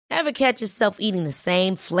Ever catch yourself eating the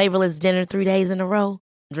same flavorless dinner 3 days in a row?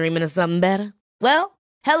 Dreaming of something better? Well,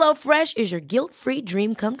 HelloFresh is your guilt-free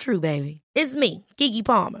dream come true, baby. It's me, Keke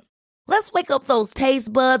Palmer. Let's wake up those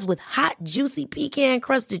taste buds with hot, juicy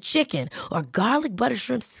pecan-crusted chicken or garlic butter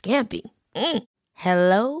shrimp scampi.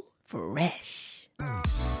 Hello Fresh.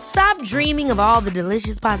 Stop dreaming of all the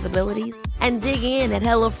delicious possibilities and dig in at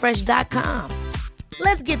HelloFresh.com.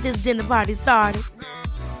 Let's get this dinner party started.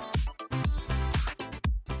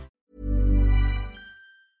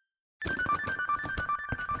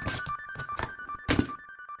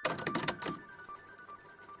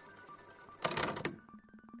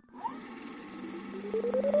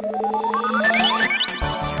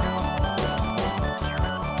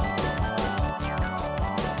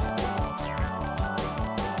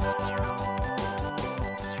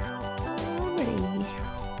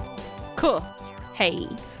 Cool. Hey.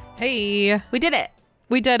 We did it.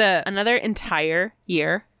 We did it. Another entire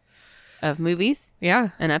year of movies. Yeah.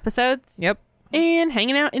 And episodes. Yep. And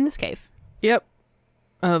hanging out in this cave. Yep.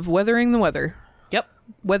 Of weathering the weather. Yep.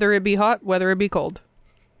 Whether it be hot, whether it be cold.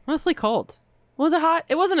 Mostly cold. Was it hot?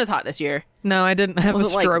 It wasn't as hot this year. No, I didn't have a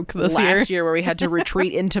stroke this year. Last year where we had to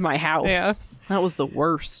retreat into my house. Yeah. That was the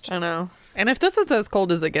worst. I know. And if this is as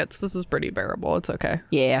cold as it gets, this is pretty bearable. It's okay.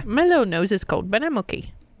 Yeah. My little nose is cold, but I'm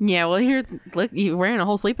okay. Yeah, well, here, look, you're wearing a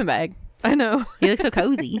whole sleeping bag. I know. You look so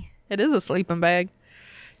cozy. It is a sleeping bag.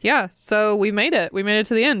 Yeah, so we made it. We made it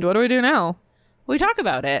to the end. What do we do now? We talk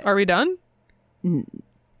about it. Are we done?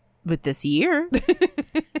 With this year.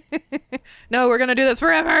 No, we're going to do this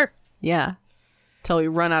forever. Yeah. Till we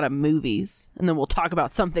run out of movies. And then we'll talk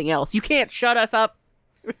about something else. You can't shut us up.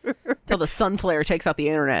 Till the sun flare takes out the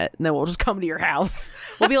internet. And then we'll just come to your house.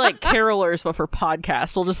 We'll be like carolers, but for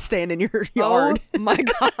podcasts. We'll just stand in your yard. Oh my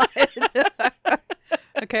God.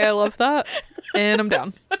 Okay, I love that. And I'm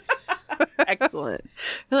down. Excellent.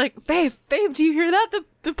 You're like, babe, do you hear that?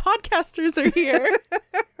 The podcasters are here.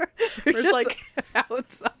 We're just just like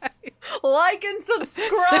outside. Like and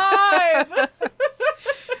subscribe.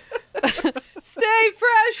 Stay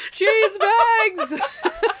fresh, cheese bags.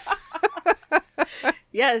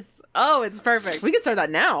 Yes. Oh, it's perfect. We can start that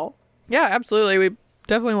now. Yeah, absolutely. We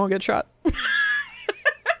definitely won't get shot.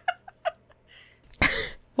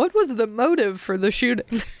 What was the motive for the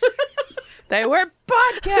shooting? They were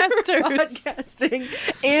podcasters. Podcasting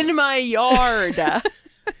in my yard. All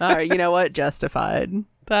right, you know what? Justified.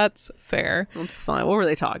 That's fair. That's fine. What were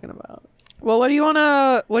they talking about? Well, what do you want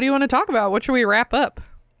to talk about? What should we wrap up?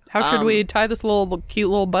 How should we tie this cute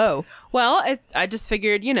little bow? Well, I just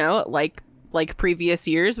figured, like previous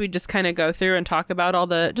years, we just kind of go through and talk about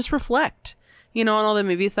just reflect, on all the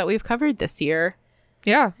movies that we've covered this year.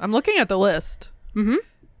 Yeah, I'm looking at the list. Mm-hmm.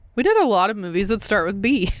 We did a lot of movies that start with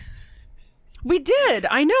B. We did.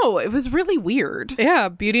 I know. It was really weird. Yeah,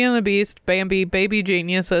 Beauty and the Beast, Bambi, Baby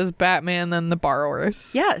Geniuses, Batman, then The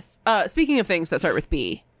Borrowers. Yes. Speaking of things that start with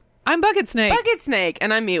B. I'm Bucket Snake. Bucket Snake,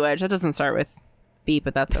 and I'm Meat Wedge. That doesn't start with B,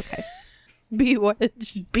 but that's okay. Beat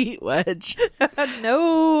Wedge. Beat Wedge.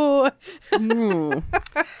 No.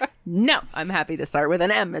 No, I'm happy to start with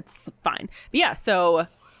an M. It's fine. But yeah, so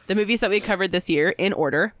the movies that we covered this year in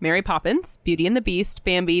order: Mary Poppins, Beauty and the Beast,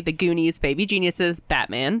 Bambi, The Goonies, Baby Geniuses,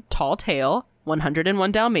 Batman, Tall Tale,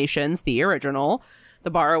 101 Dalmatians, the original,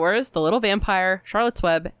 The Borrowers, The Little Vampire, Charlotte's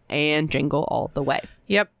Web, and Jingle All the Way.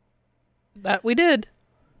 Yep. That we did.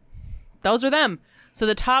 Those are them. So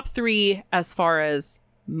the top three as far as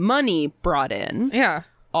money brought in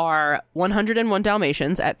are 101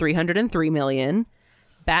 Dalmatians at $303 million,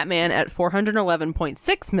 Batman at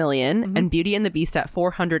 $411.6 million, and Beauty and the Beast at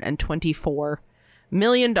 $424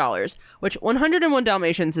 million, which 101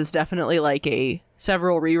 Dalmatians is definitely like a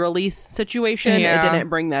several re-release situation. Yeah. It didn't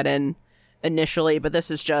bring that in initially, but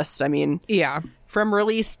this is just, from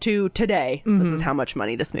release to today, this is how much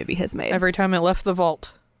money this movie has made. Every time it left the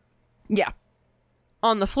vault. Yeah.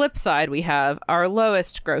 On the flip side, we have our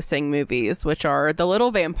lowest grossing movies, which are The Little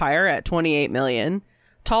Vampire at $28 million,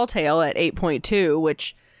 Tall Tale at 8.2,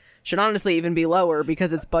 which should honestly even be lower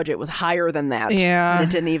because its budget was higher than that. Yeah. And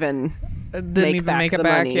it didn't even make it back.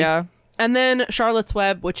 money. Yeah. And then Charlotte's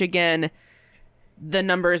Web, which again, the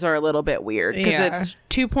numbers are a little bit weird because it's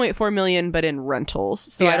 2.4 million, but in rentals.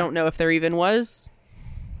 So I don't know if there even was,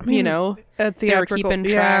 at they were keeping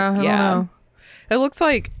track. I don't know. It looks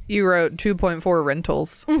like you wrote 2.4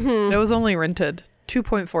 rentals. It was only rented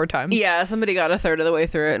 2.4 times. Yeah, somebody got a third of the way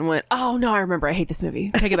through it and went, oh, no, I remember. I hate this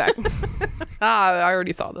movie. Take it back. I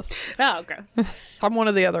already saw this. Oh, gross. I'm one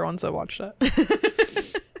of the other ones that watched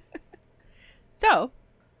it. So,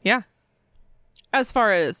 yeah. As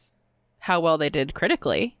far as how well they did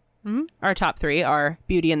critically, Our top 3 are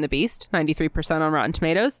Beauty and the Beast, 93% on Rotten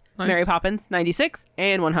Tomatoes, Nice. Mary Poppins, 96,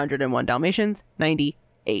 and 101 Dalmatians,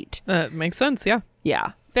 98. That makes sense. Yeah.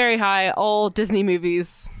 Yeah, very high. All Disney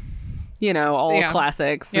movies, all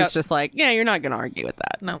classics. Yep. It's just like, yeah, you're not going to argue with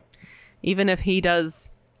that. No. Even if he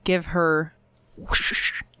does give her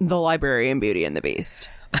the library in Beauty and the Beast.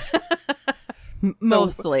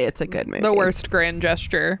 Mostly, it's a good movie. The worst grand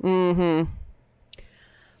gesture.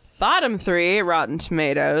 Bottom 3, Rotten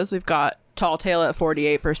Tomatoes. We've got Tall Tale at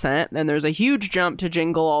 48%. Then there's a huge jump to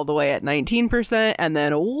Jingle All the Way at 19%. And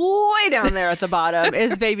then way down there at the bottom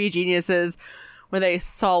is Baby Geniuses with a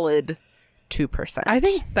solid 2%. I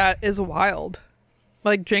think that is wild.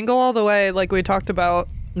 Like Jingle All the Way, like we talked about,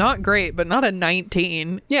 not great, but not a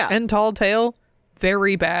 19. Yeah. And Tall Tale,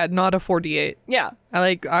 very bad, not a 48. Yeah.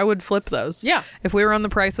 I would flip those. Yeah. If we were on the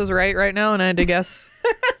prices right now and I had to guess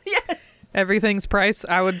Yes. everything's price,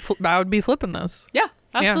 I would be flipping those. Yeah,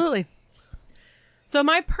 absolutely. So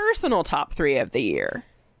my personal top 3 of the year,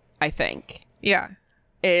 I think, Yeah.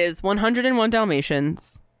 is 101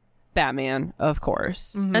 Dalmatians, Batman, of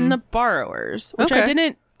course, and The Borrowers, which I Okay.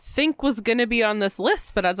 didn't think was going to be on this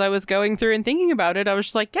list, but as I was going through and thinking about it, I was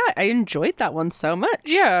just like, yeah, I enjoyed that one so much.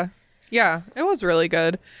 Yeah. Yeah. It was really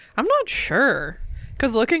good. I'm not sure.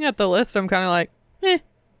 Because looking at the list, I'm kind of like, eh.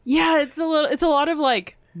 Yeah, it's a lot of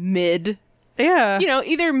like mid, Yeah.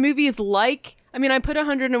 either movies like, I put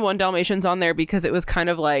 101 Dalmatians on there because it was kind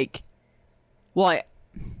of like, well,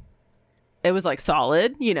 it was like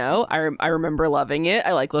solid, I remember loving it.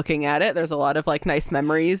 I like looking at it. There's a lot of like nice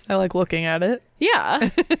memories. I like looking at it. Yeah.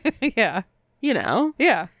 Yeah.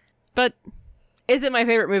 Yeah. But is it my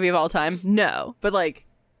favorite movie of all time? No. But like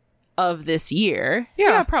of this year,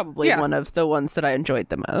 Yeah. probably Yeah. one of the ones that I enjoyed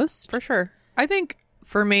the most. For sure. I think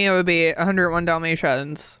for me, it would be 101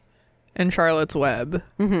 Dalmatians and Charlotte's Web.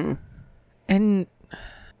 Mm-hmm. And,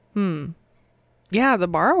 yeah, The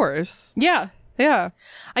Borrowers. Yeah. Yeah.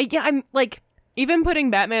 I'm like, even putting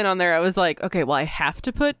Batman on there, I was like, okay, well, I have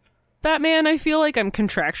to put Batman. I feel like I'm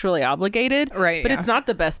contractually obligated. Right, But yeah. it's not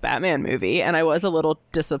the best Batman movie. And I was a little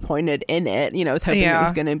disappointed in it. I was hoping it Yeah.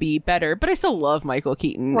 was going to be better. But I still love Michael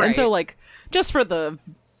Keaton. Right. And so, like, just for the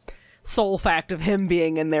sole fact of him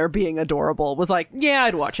being in there, being adorable, was like, yeah,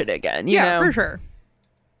 I'd watch it again. You know? For sure.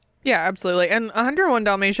 Yeah, absolutely. And 101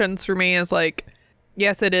 Dalmatians for me is like,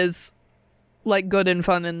 yes, it is like good and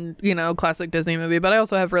fun and, classic Disney movie, but I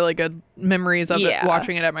also have really good memories of it Yeah.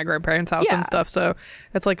 watching it at my grandparents' house Yeah. and stuff. So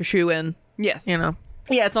it's like a shoe in, Yes. Yeah,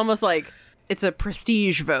 it's almost like it's a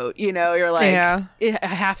prestige vote. You're like, Yeah. I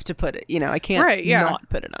have to put it. I can't Right, yeah. not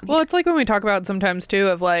put it on Well, here. it's like when we talk about sometimes too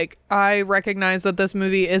of like, I recognize that this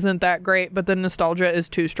movie isn't that great, but the nostalgia is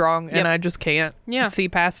too strong Yep. and I just can't see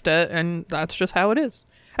past it. And that's just how it is.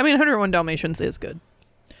 101 Dalmatians is good.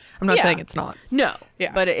 I'm not Yeah. saying it's not. No.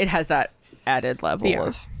 Yeah. But it has that added level Yeah.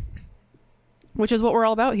 of, which is what we're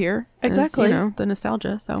all about here. is, Exactly. the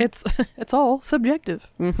nostalgia. So It's all subjective.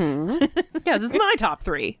 yeah, this is my top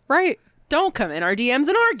 3. Right. Don't come in our DMs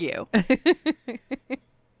and argue.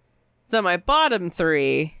 So my bottom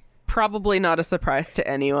 3, probably not a surprise to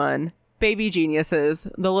anyone. Baby Geniuses,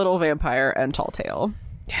 The Little Vampire, and Tall Tale.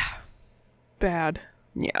 Bad.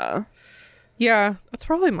 Yeah. Yeah, that's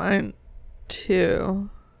probably mine too.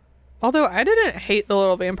 Although I didn't hate The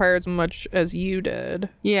Little Vampire as much as you did.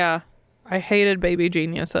 Yeah. I hated Baby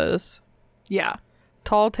Geniuses. Yeah.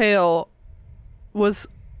 Tall Tale was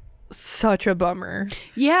such a bummer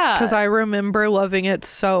Yeah. because I remember loving it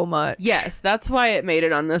so much. Yes, that's why it made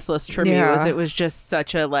it on this list for me. Yeah. It was just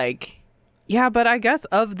such a like. Yeah, but I guess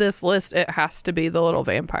of this list, it has to be The Little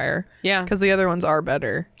Vampire. Yeah. Because the other ones are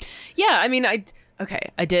better. Yeah,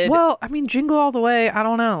 I did. Well, Jingle All the Way, I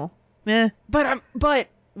don't know. But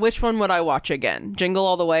which one would I watch again? Jingle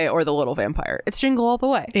All the Way or The Little Vampire? It's Jingle All the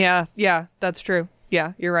Way. Yeah, that's true.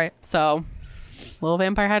 Yeah, you're right. So, Little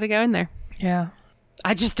Vampire had to go in there. Yeah.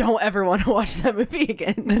 I just don't ever want to watch that movie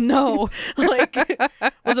again. No. Like,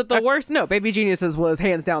 was it the worst? No, Baby Geniuses was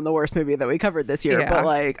hands down the worst movie that we covered this year. Yeah. But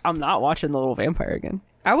like, I'm not watching The Little Vampire again.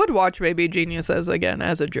 I would watch Baby Geniuses again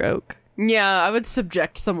as a joke. Yeah, I would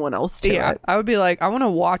subject someone else to it. I would be like, I want to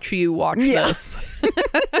watch you watch this.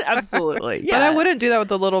 Absolutely. Yeah. But I wouldn't do that with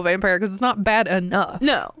The Little Vampire because it's not bad enough.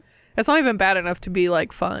 No. It's not even bad enough to be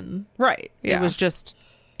like fun. Right. Yeah. It was just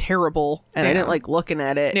terrible. And I didn't like looking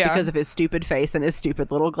at it because of his stupid face and his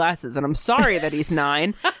stupid little glasses. And I'm sorry that he's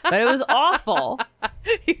 9, but it was awful.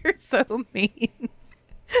 You're so mean.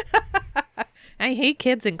 I hate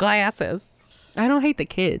kids in glasses. I don't hate the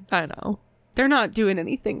kids. I know. They're not doing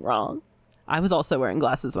anything wrong. I was also wearing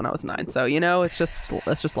glasses when I was 9. So, it's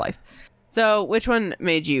just life. So, which one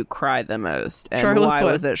made you cry the most? And Charlotte's why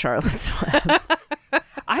Web. was it Charlotte's Web?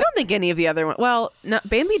 I don't think any of the other ones. Well, no,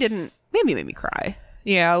 Bambi didn't. Bambi made me cry.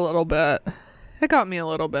 Yeah, a little bit. It got me a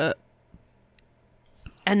little bit.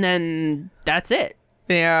 And then that's it.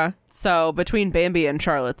 Yeah. So between Bambi and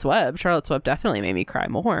Charlotte's Web definitely made me cry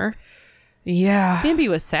more. Yeah. Bambi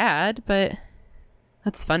was sad, but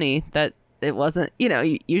that's funny that it wasn't,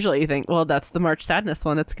 usually you think, well, that's the March Sadness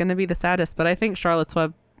one. It's going to be the saddest. But I think Charlotte's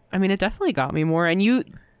Web, it definitely got me more. And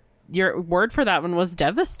your word for that one was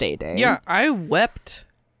devastating. Yeah, I wept.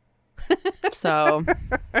 So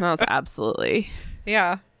that was absolutely.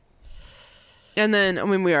 Yeah. And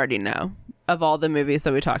then, we already know of all the movies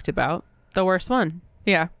that we talked about, the worst one.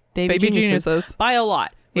 Yeah. Baby Geniuses. By a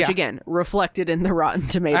lot. Which, again, reflected in the Rotten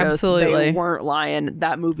Tomatoes. Absolutely. They weren't lying.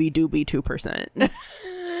 That movie do be 2%.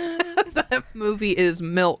 That movie is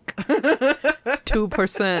milk.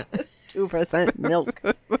 2%. 2% milk.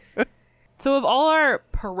 So of all our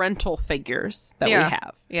parental figures that we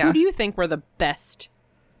have, who do you think were the best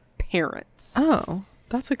parents? Oh,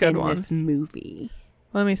 that's a good one. In this movie.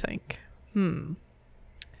 Let me think. No.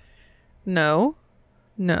 No.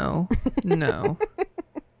 No.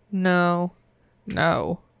 No.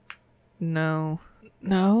 No. No.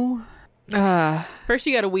 No. First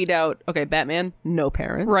you gotta weed out, okay, Batman, no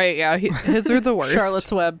parents. Right, yeah. His are the worst.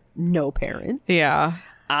 Charlotte's Web, no parents. Yeah.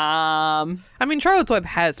 Charlotte's Web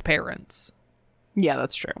has parents. Yeah,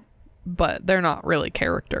 that's true. But they're not really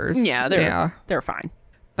characters. Yeah, they're fine.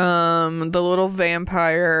 The little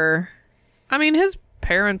vampire. His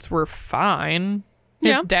parents were fine.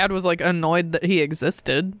 His dad was annoyed that he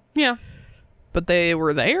existed. Yeah. But they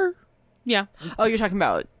were there. Yeah. Oh, you're talking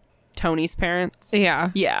about Tony's parents?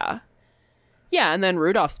 Yeah. Yeah. Yeah, and then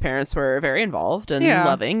Rudolph's parents were very involved and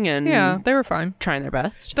loving and they were fine. Trying their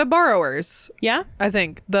best. The borrowers. Yeah? I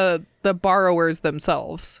think the borrowers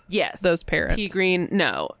themselves. Yes. Those parents. P. Green,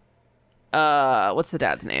 no. What's the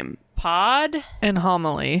dad's name? Pod? And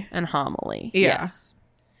Homily. And Homily. Yeah. Yes.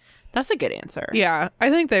 That's a good answer. Yeah, I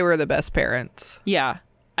think they were the best parents. Yeah.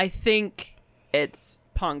 I think it's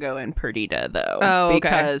Pongo and Perdita, though. Oh, okay.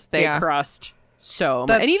 Because they crossed so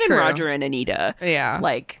much. And even true. Roger and Anita. Yeah.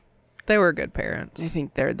 They were good parents. I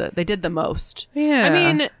think they did the most.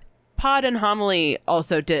 Yeah. Pod and Homily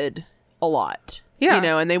also did a lot.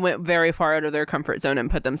 Yeah. And they went very far out of their comfort zone and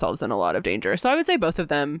put themselves in a lot of danger. So I would say both of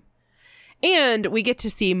them. And we get to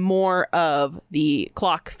see more of the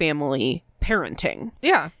Clock family parenting.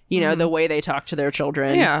 Yeah. The way they talk to their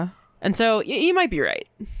children. Yeah. And so you might be right.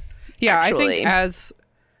 Yeah, actually. I think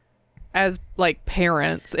as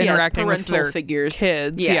parents interacting with their figures.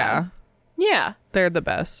 Kids. Yeah. Yeah. They're the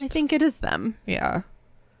best. I think it is them. Yeah.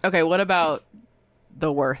 Okay, what about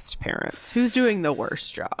the worst parents? Who's doing the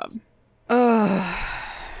worst job? Bambi.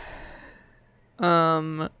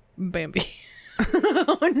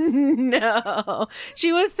 Oh, no.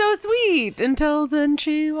 She was so sweet until then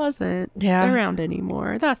she wasn't around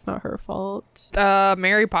anymore. That's not her fault.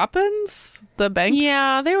 Mary Poppins? The Banks?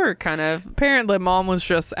 Yeah, they were kind of... Apparently mom was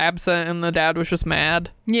just absent and the dad was just mad.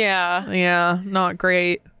 Yeah. Yeah, not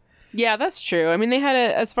great. Yeah, that's true. They had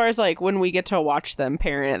as far as when we get to watch them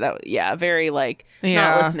parent, that very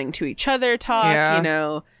not listening to each other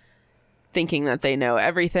talk, thinking that they know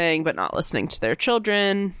everything but not listening to their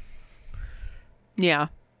children. Yeah.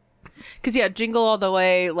 Because, Jingle All the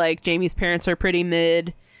Way, Jamie's parents are pretty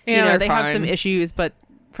mid. Yeah, they have some issues, but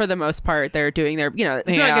for the most part, they're doing their, it's not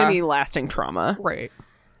going to be lasting trauma. Right.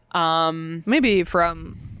 Maybe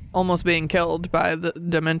from almost being killed by the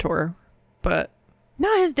Dementor, but...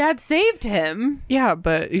 No, his dad saved him. Yeah,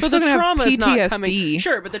 but so the trauma is not coming.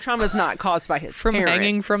 Sure, but the trauma is not caused by his from parents.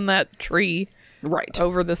 Hanging from that tree, right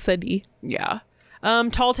over the city. Yeah.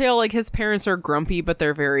 Tall Tale, his parents are grumpy, but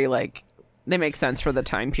they're very they make sense for the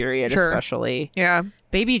time period, especially. Yeah.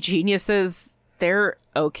 Baby Geniuses, they're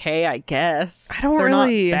okay, I guess. They're not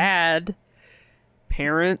bad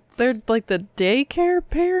parents. They're the daycare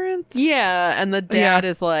parents. Yeah, and the dad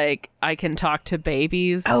is I can talk to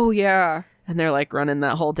babies. Oh yeah. And they're running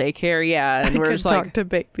that whole daycare. Yeah. And we're just talk to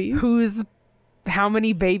babies. How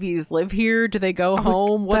many babies live here? Do they go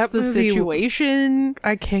home? What's the situation?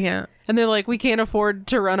 I can't. And they're we can't afford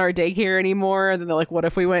to run our daycare anymore. And then they're what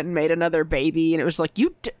if we went and made another baby? And it was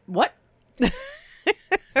what?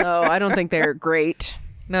 So I don't think they're great.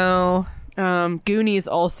 No. Goonies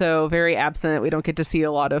also very absent. We don't get to see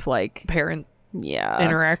a lot of parent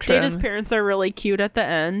interaction. Data's parents are really cute at the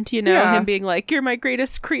end, him being you're my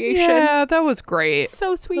greatest creation. Yeah, that was great.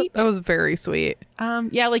 So sweet. That was very sweet.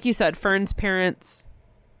 Like you said, Fern's parents,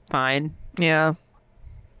 fine. Yeah.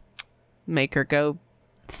 Make her go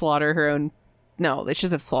slaughter her own. No, they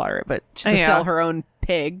should have slaughtered, but just sell her own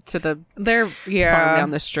pig to the farm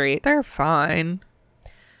down the street. They're fine.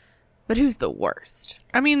 But who's the worst?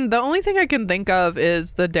 I mean, the only thing I can think of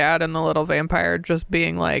is the dad and the little vampire just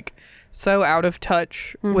being like so out of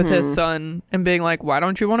touch with his son and being like, why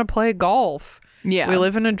don't you want to play golf? Yeah. We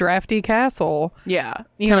live in a drafty castle. Yeah.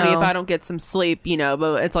 You Tony, know. if I don't get some sleep, you know,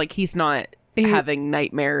 but it's like he's not having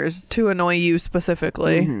nightmares. To annoy you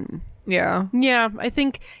specifically. Yeah. Yeah. I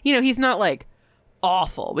think, you know, he's not like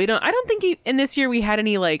awful. I don't think in this year we had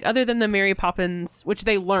any like, other than the Mary Poppins, which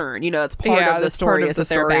they learn, you know, it's part of the story is that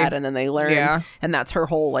they're bad and then they learn. Yeah. And that's her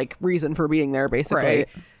whole like reason for being there basically. Right.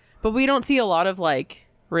 But we don't see a lot of like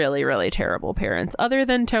really, really terrible parents other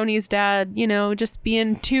than Tony's dad, you know, just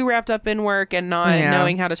being too wrapped up in work and not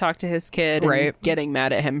knowing how to talk to his kid and getting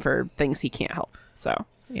mad at him for things he can't help. So,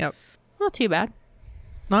 yep. Not too bad.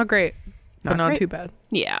 Not great, but not great. too bad.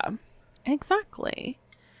 Yeah, exactly.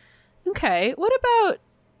 Okay, what about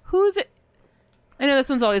I know this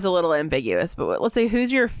one's always a little ambiguous, but let's say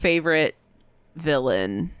who's your favorite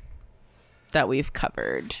villain that we've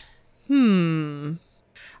covered?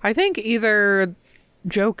 I think either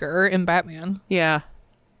Joker in Batman. Yeah.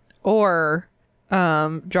 Or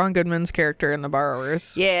John Goodman's character in The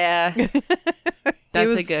Borrowers. Yeah.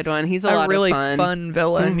 That's a good one. He's a lot really of fun. Fun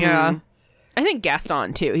villain, yeah. I think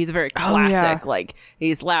Gaston too. He's a very classic. Like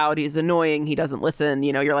he's loud, he's annoying, he doesn't listen.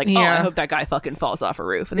 You know, you're like, oh, I hope that guy fucking falls off a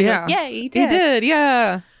roof. And they're like, yeah, he did. He did,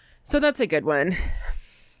 yeah. So that's a good one.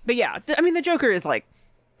 But yeah, I mean, the Joker is like,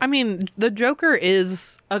 the Joker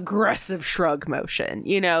is aggressive shrug motion.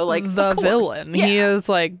 You know, like the villain. Yeah. He is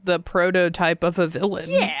like the prototype of a villain.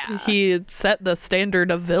 Yeah, he set the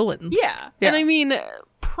standard of villains. Yeah, and I mean,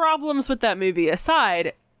 problems with that movie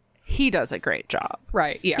aside, he does a great job.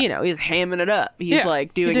 Right, yeah. You know, he's hamming it up. He's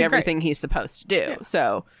like doing everything he's supposed to do. Yeah.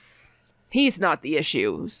 So he's not the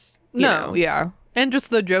issues. You know. Yeah. And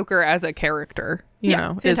just the Joker as a character, you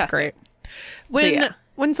know, fantastic. is great.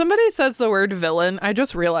 When somebody says the word villain, I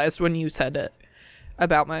just realized when you said it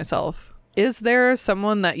about myself. Is there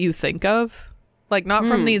someone that you think of? Like, not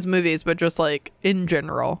from these movies, but just like in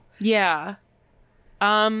general. Yeah.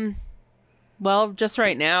 Well, just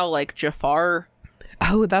right now, like Jafar.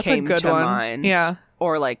 Oh, that's a good one. Mind. Yeah.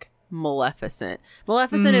 Or like Maleficent.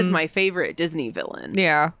 Maleficent is my favorite Disney villain.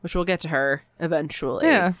 Yeah. Which we'll get to her eventually.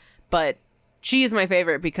 Yeah. But she is my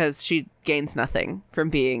favorite because she gains nothing from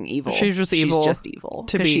being evil. She's just evil. She's just evil.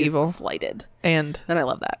 To be she's evil. Slighted. And I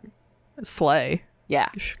love that. Slay. Yeah.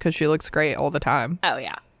 Because she looks great all the time. Oh,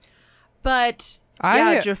 yeah. But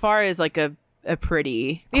Jafar is like a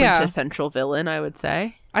pretty quintessential villain, I would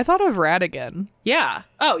say. I thought of Ratigan. Yeah.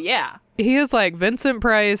 Oh, yeah. He is like Vincent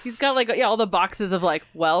Price. He's got like all the boxes of like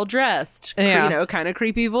well dressed, you know, kind of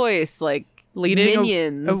creepy voice, like leading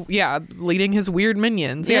minions. Leading his weird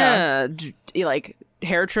minions. Yeah, like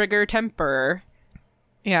hair trigger temper.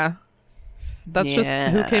 Yeah, that's just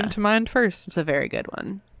who came to mind first. It's a very good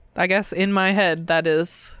one. I guess in my head that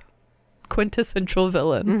is quintessential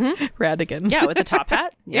villain Ratigan. Yeah, with the top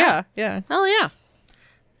hat. Yeah. Oh yeah,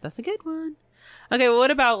 that's a good one. Okay, well,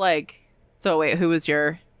 what about like? So wait, who was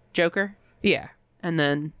your Joker? Yeah. And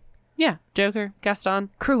then, Joker, Gaston.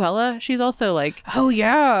 Cruella, she's also like... Oh,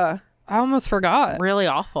 yeah. I almost forgot. Really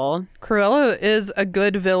awful. Cruella is a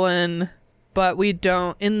good villain, but we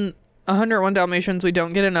don't... In 101 Dalmatians, we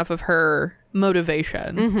don't get enough of her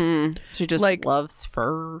motivation. She just like loves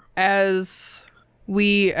fur. As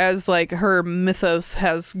like her mythos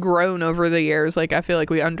has grown over the years, like I feel like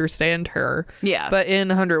we understand her. Yeah. But in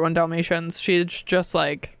 101 Dalmatians, she's just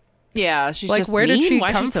like... Yeah, she's like, just where mean? did she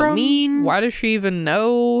Why come is she from? So mean? Why does she even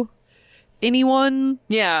know anyone?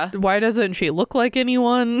 Yeah. Why doesn't she look like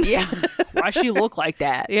anyone? Yeah. Why she look like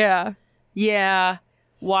that? Yeah. Yeah.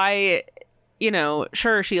 Why, you know,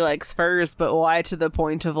 sure, she likes furs, but why to the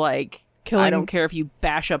point of like, I don't care if you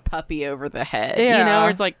bash a puppy over the head. Yeah. You know,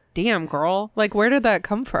 it's like, damn, girl. Like, where did that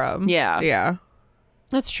come from? Yeah. Yeah.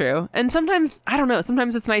 That's true. And sometimes, I don't know,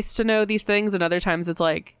 sometimes it's nice to know these things, and other times it's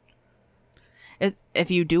like, if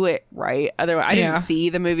you do it right. Otherwise, I didn't see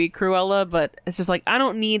the movie Cruella, but it's just like, I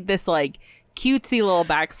don't need this like cutesy little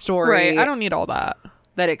backstory. Right. I don't need all that.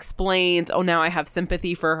 That explains, now I have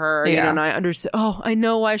sympathy for her. Yeah. You know, and I understand. I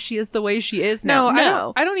know why she is the way she is now.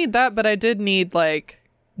 No, I don't need that, but I did need like,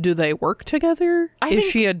 do they work together? Is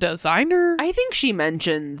she a designer? I think she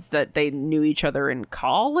mentions that they knew each other in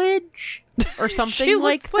college or something she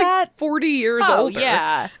like looks that. Like 40 years older.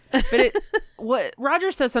 Yeah. But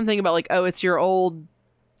Roger says something about like, it's your old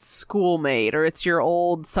schoolmate or it's your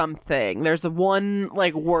old something. There's one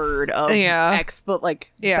like word of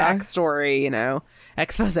backstory, you know,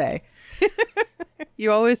 expose.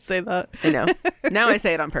 You always say that. I know. Now I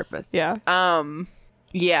say it on purpose. Yeah.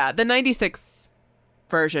 Yeah. The 96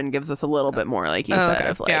 version gives us a little bit more, like you said,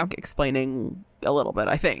 of like explaining a little bit,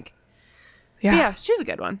 I think. Yeah, she's a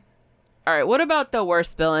good one. All right, what about the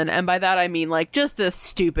worst villain? And by that I mean like just the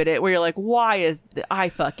stupid it where you're like, why is I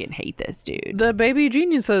fucking hate this dude. The baby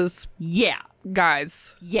geniuses. Yeah.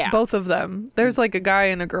 Guys. Yeah. Both of them. There's like a guy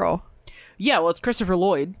and a girl. Yeah, well, it's Christopher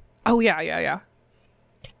Lloyd. Oh, yeah.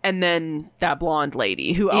 And then that blonde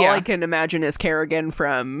lady who all I can imagine is Kerrigan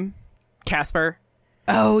from Casper.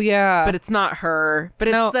 Oh, yeah. But it's not her. But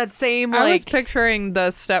it's that same like... I was picturing the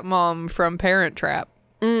stepmom from Parent Trap.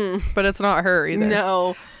 But it's not her either.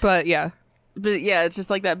 No. But yeah. But yeah, it's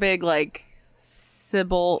just like that big like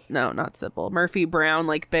Sybil. No, not Sybil. Murphy Brown,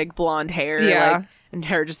 like big blonde hair. Yeah. Like, and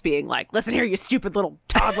her just being like, listen here, you stupid little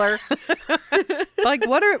toddler. Like,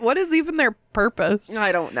 what is even their purpose?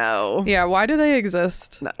 I don't know. Yeah, why do they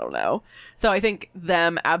exist? I don't know. So I think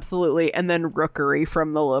them, absolutely. And then Rookery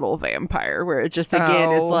from The Little Vampire, where it just,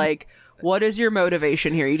 again, is like, what is your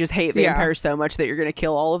motivation here? You just hate vampires so much that you're going to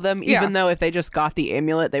kill all of them, even though if they just got the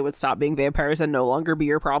amulet, they would stop being vampires and no longer be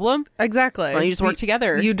your problem. Exactly. Well, you just work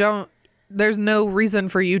together. You don't... There's no reason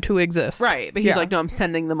for you to exist. Right. But he's like, no, I'm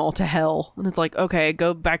sending them all to hell. And it's like, okay,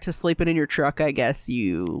 go back to sleeping in your truck, I guess,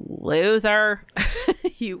 you loser.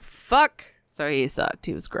 You fuck. So he sucked.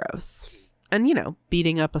 He was gross. And, you know,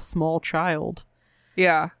 beating up a small child.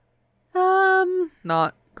 Yeah.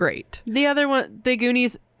 Not great. The other one, the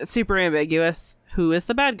Goonies, super ambiguous. Who is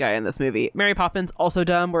the bad guy in this movie? Mary Poppins, also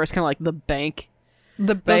dumb, where it's kind of like the bank.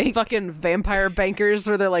 The bank? Those fucking vampire bankers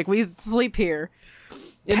where they're like, we sleep here.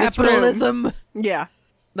 Capitalism. Yeah.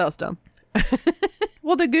 That was dumb.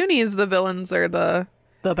 Well, the Goonies, the villains are the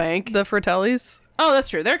bank. The Fratellis. Oh, that's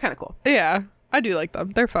true. They're kind of cool. Yeah. I do like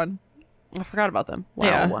them. They're fun. I forgot about them.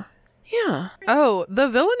 Wow. Yeah. Oh, the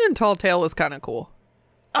villain in Tall Tale was kind of cool.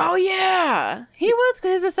 Oh, yeah. He was,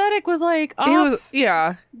 his aesthetic was like off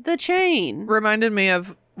the chain. Reminded me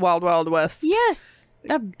of Wild Wild West. Yes.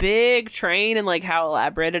 That big train and like how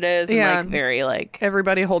elaborate it is. And like very like...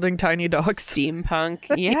 Everybody holding tiny dogs.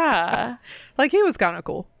 Steampunk. Yeah. Like he was kind of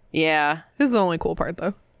cool. Yeah. This is the only cool part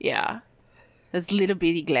though. Yeah. His little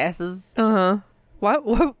bitty glasses. Uh-huh.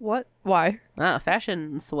 What? Why?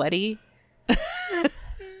 Fashion sweaty.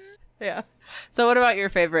 Yeah. So what about your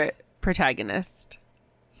favorite protagonist?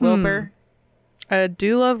 Wilbur? I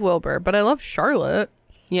do love Wilbur, but I love Charlotte.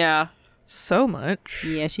 Yeah. So much.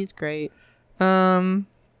 Yeah, she's great.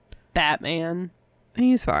 Batman.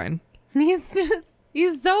 He's fine. He's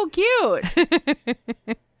so cute.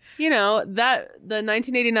 You know, that the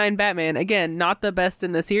 1989 Batman, again, not the best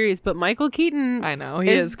in the series, but Michael Keaton I know,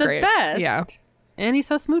 he is the great. best. Yeah. And he's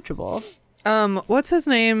so smoochable. What's his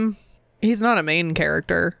name? He's not a main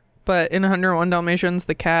character, but in 101 Dalmatians,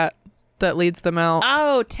 the cat that leads them out.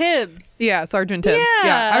 Oh, Tibbs. Yeah, Sergeant Tibbs.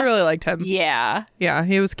 Yeah, I really liked him. Yeah. Yeah,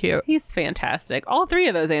 he was cute. He's fantastic. All three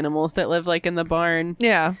of those animals that live like in the barn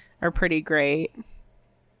are pretty great.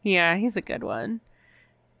 Yeah, he's a good one.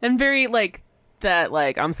 And very like that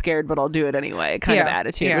like I'm scared but I'll do it anyway kind of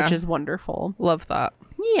attitude, which is wonderful. Love that.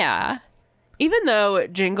 Yeah. Even though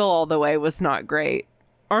Jingle All the Way was not great,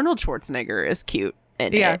 Arnold Schwarzenegger is cute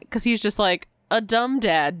in it because he's just like a dumb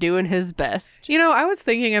dad doing his best. You know, I was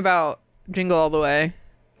thinking about Jingle All the Way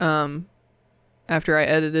after I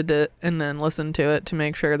edited it and then listened to it to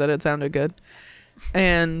make sure that it sounded good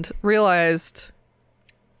and realized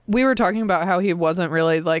we were talking about how he wasn't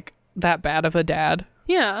really like that bad of a dad.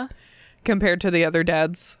 Yeah. Compared to the other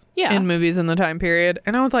dads in movies in the time period.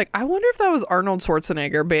 And I was like, I wonder if that was Arnold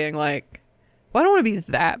Schwarzenegger being like, well, I don't want to be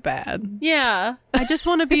that bad. Yeah. I just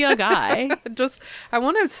want to be a guy. I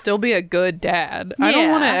want to still be a good dad. I don't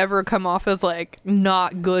want to ever come off as like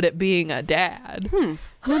not good at being a dad. I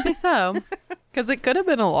don't think so. Because it could have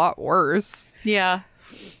been a lot worse. Yeah.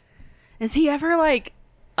 Is he ever like,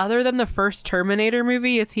 other than the first Terminator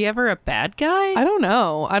movie, is he ever a bad guy? I don't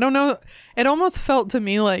know. It almost felt to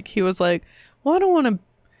me like he was like, well, I don't want to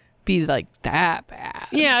be like that bad.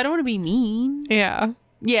 Yeah, I don't want to be mean. Yeah.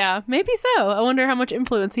 Yeah, maybe so. I wonder how much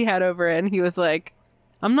influence he had over it. And he was like,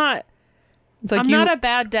 I'm not a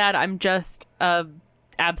bad dad. I'm just a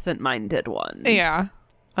absent-minded one. Yeah.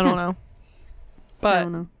 I don't know. But I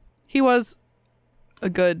don't know. He was a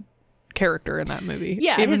good character in that movie.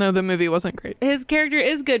 Yeah. Even though the movie wasn't great. His character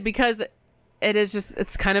is good because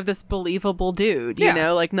it's kind of this believable dude, you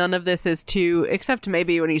know? Like none of this is too, except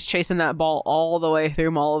maybe when he's chasing that ball all the way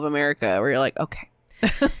through Mall of America where you're like, okay.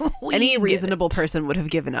 Any reasonable person would have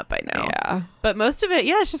given up by now. Yeah. But most of it,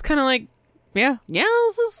 it's just kind of like, yeah,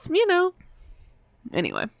 this is,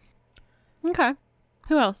 Anyway. Okay.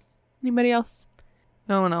 Who else? Anybody else?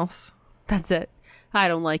 No one else. That's it. I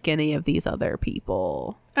don't like any of these other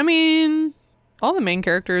people. I mean, all the main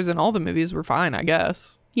characters in all the movies were fine, I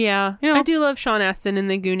guess. Yeah. I do love Sean Astin in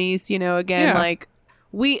The Goonies, again, like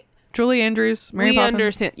Julie Andrews, Mary Poppins.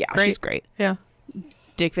 Understand. Yeah, she's great. Yeah.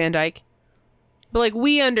 Dick Van Dyke. But like,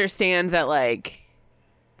 we understand that like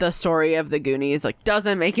the story of the Goonies like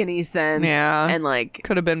doesn't make any sense. Yeah. And like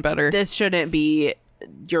could have been better. This shouldn't be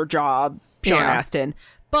your job, Sean Astin.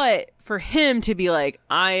 But for him to be like,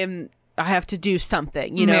 I have to do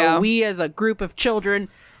something. You know, we as a group of children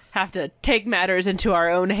have to take matters into our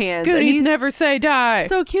own hands. Goonies and he's never say die.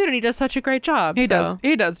 So cute, and he does such a great job. He does.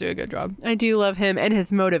 He does do a good job. I do love him and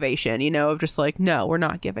his motivation, you know, of just like, no, we're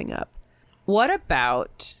not giving up. What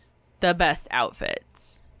about the best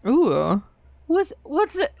outfits? Ooh.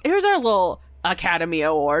 Here's our little Academy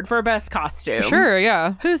Award for best costume. Sure,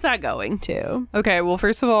 yeah. Who's that going to? Okay, well,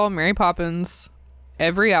 first of all, Mary Poppins.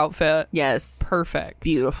 Every outfit. Yes. Perfect.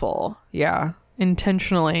 Beautiful. Yeah.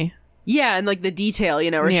 Intentionally. Yeah, and like the detail, you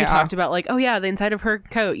know, where she talked about like, oh yeah, the inside of her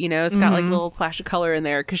coat, you know, it's got like a little flash of color in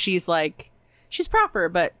there because she's proper,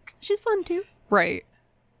 but she's fun too. Right.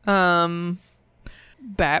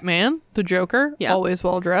 Batman, the Joker, always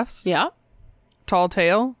well dressed. Yeah. Tall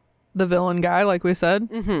Tale, the villain guy, like we said.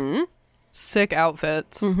 Mm-hmm. Sick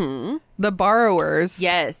outfits. Mm-hmm. The Borrowers.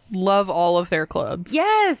 Yes. Love all of their clothes.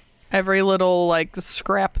 Yes. Every little like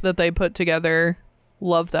scrap that they put together.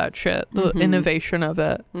 Love that shit. The innovation of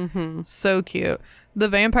it. Mm-hmm. So cute. The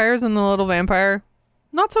vampires and the little vampire,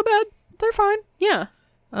 not so bad. They're fine. Yeah.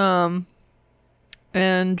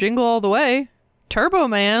 And Jingle All the Way, Turbo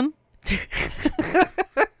Man.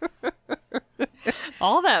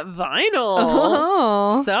 All that vinyl.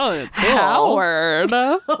 Oh, so cool. Howard.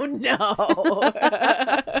 Oh no.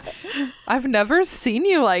 I've never seen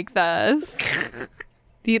you like this.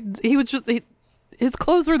 He was just his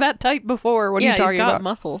clothes were that tight before. What are you talking about? He's got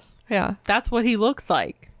muscles. Yeah. That's what he looks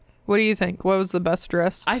like. What do you think? What was the best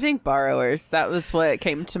dressed? I think Borrowers. That was what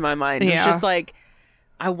came to my mind. It was just like,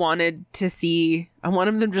 I wanted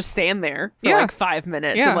them to just stand there for like 5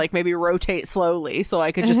 minutes and like maybe rotate slowly so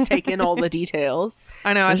I could just take in all the details.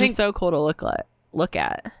 I know. I think it's so cool to look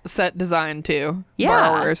at. Set design too. Yeah.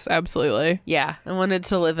 Borrowers, absolutely. Yeah. I wanted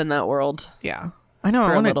to live in that world. Yeah. I know.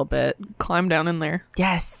 For a little bit. Climb down in there.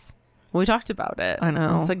 Yes. We talked about it. I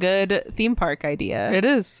know. It's a good theme park idea. It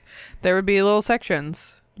is. There would be little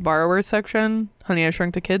sections. Borrowers section, Honey, I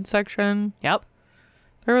Shrunk the Kids section. Yep.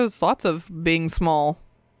 There was lots of being small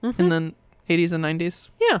in the 80s and 90s.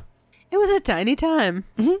 Yeah. It was a tiny time.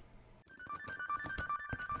 Mm-hmm.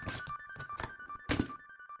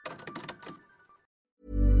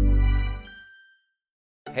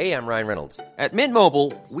 Hey, I'm Ryan Reynolds. At Mint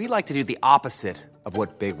Mobile, we like to do the opposite of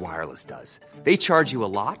what Big Wireless does. They charge you a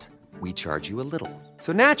lot. We charge you a little.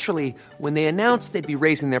 So naturally, when they announced they'd be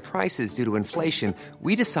raising their prices due to inflation,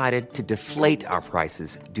 we decided to deflate our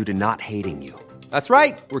prices due to not hating you. That's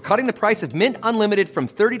right. We're cutting the price of Mint Unlimited from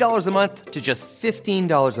 $30 a month to just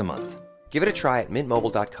 $15 a month. Give it a try at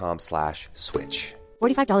mintmobile.com/switch.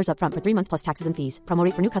 $45 up front for 3 months plus taxes and fees. Promo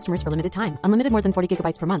rate for new customers for limited time. Unlimited more than 40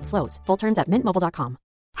 gigabytes per month. Slows full terms at mintmobile.com.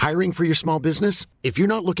 Hiring for your small business? If you're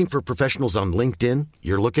not looking for professionals on LinkedIn,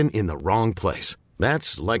 you're looking in the wrong place.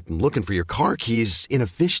 That's like looking for your car keys in a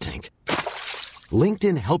fish tank.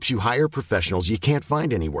 LinkedIn helps you hire professionals you can't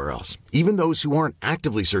find anywhere else, even those who aren't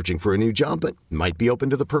actively searching for a new job but might be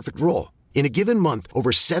open to the perfect role. In a given month,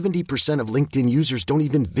 over 70% of LinkedIn users don't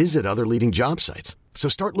even visit other leading job sites. So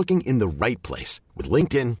start looking in the right place. With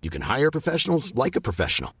LinkedIn, you can hire professionals like a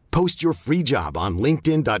professional. Post your free job on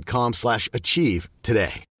linkedin.com/achieve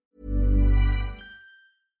today.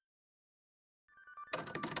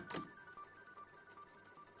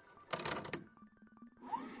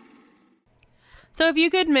 So if you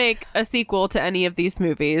could make a sequel to any of these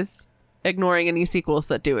movies, ignoring any sequels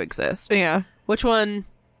that do exist, which one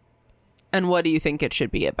and what do you think it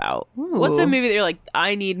should be about? Ooh. What's a movie that you're like,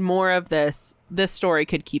 I need more of this? This story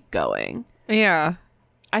could keep going. Yeah.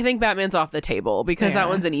 I think Batman's off the table because that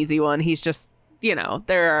one's an easy one. He's just, you know,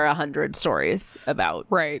 there are 100 stories about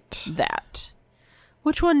that.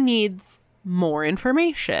 Which one needs more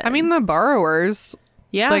information? I mean, The Borrowers.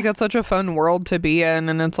 Yeah. Like, it's such a fun world to be in,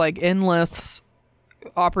 and it's like endless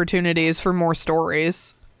opportunities for more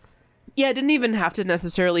stories. Yeah, it didn't even have to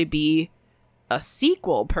necessarily be a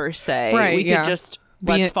sequel per se. Right, we could just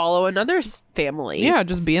let's follow another family. Yeah,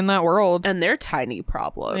 just be in that world. And their tiny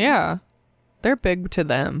problems. Yeah. They're big to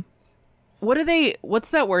them. What's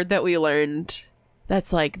that word that we learned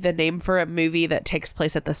that's like the name for a movie that takes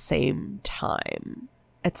place at the same time?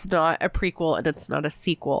 It's not a prequel and it's not a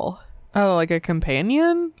sequel. Oh, like a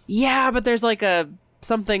companion? Yeah, but there's like a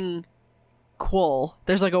something cool.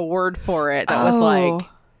 There's like a word for it that was like,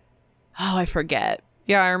 oh, I forget.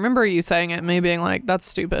 Yeah, I remember you saying it and me being like, that's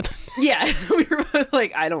stupid. Yeah, we were both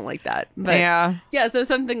like, I don't like that. But yeah, so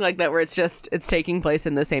something like that where it's taking place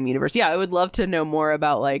in the same universe. Yeah, I would love to know more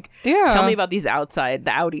about like, tell me about these the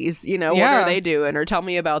outies, you know, what are they doing? Or tell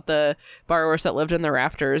me about the borrowers that lived in the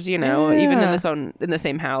rafters, you know, even in the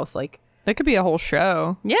same house. Like, it could be a whole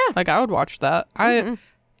show. Yeah. Like, I would watch that.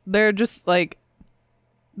 They're just like,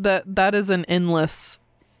 that is an endless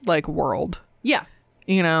like world. Yeah.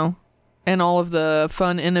 You know? And all of the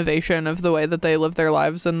fun innovation of the way that they live their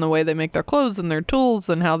lives and the way they make their clothes and their tools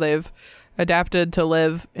and how they've adapted to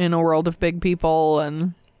live in a world of big people.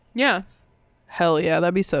 And hell yeah,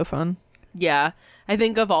 that'd be so fun. Yeah, I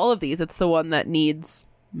think of all of these, it's the one that needs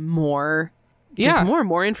more, just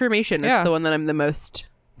more information. It's the one that I'm the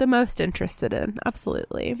most interested in.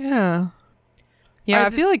 Absolutely. Yeah.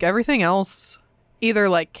 I feel like everything else either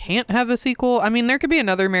like can't have a sequel. I mean, there could be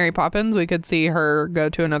another Mary Poppins. We could see her go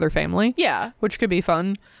to another family. Yeah. Which could be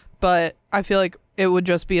fun. But I feel like it would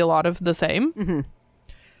just be a lot of the same. Mm-hmm.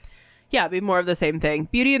 Yeah, it'd be more of the same thing.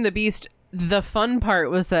 Beauty and the Beast, the fun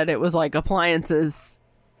part was that it was like appliances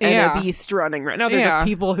and a beast running. Right now they're just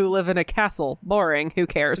people who live in a castle. Boring. Who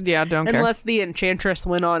cares? Yeah, don't care. Unless the enchantress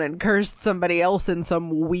went on and cursed somebody else in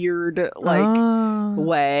some weird like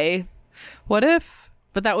way. What if...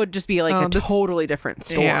 But that would just be like a totally different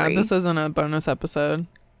story. Yeah, this isn't a bonus episode.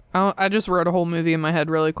 I just wrote a whole movie in my head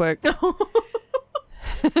really quick. All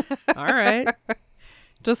right.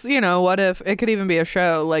 Just, you know, what if it could even be a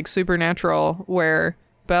show like Supernatural where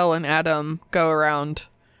Belle and Adam go around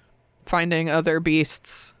finding other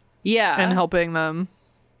beasts. Yeah. And helping them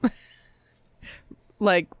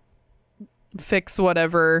like fix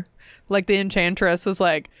whatever. Like the enchantress is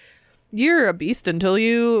like, you're a beast until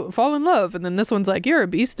you fall in love. And then this one's like, you're a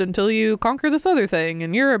beast until you conquer this other thing.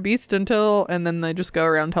 And you're a beast until... And then they just go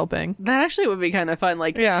around helping. That actually would be kind of fun.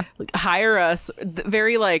 Like, like hire us.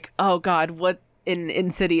 Very like, oh God, what... In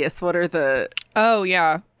Insidious, what are the... Oh,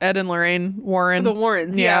 yeah. Ed and Lorraine Warren. The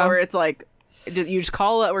Warrens, where it's like... You just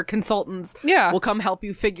call it, we're consultants. Yeah. We'll come help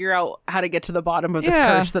you figure out how to get to the bottom of this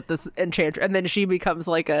curse that this enchantress... And then she becomes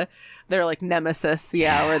like they're like nemesis,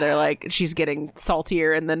 where they're like, she's getting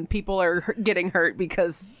saltier and then people are getting hurt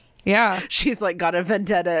because... Yeah. She's like got a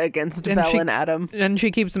vendetta against Belle and Adam. And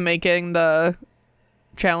she keeps making the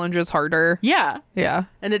challenges harder. Yeah. Yeah.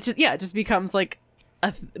 And it just becomes like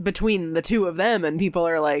between the two of them and people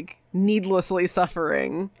are like needlessly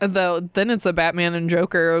suffering. Though then it's a Batman and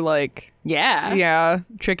Joker like... Yeah,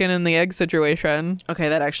 chicken and the egg situation. Okay,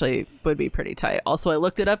 that actually would be pretty tight. Also, I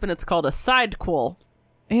looked it up and it's called a sidequel.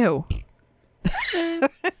 Ew.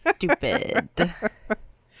 Stupid.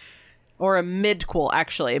 Or a midquel,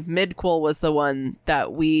 actually. Midquel was the one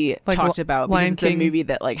that we like talked about because it's a movie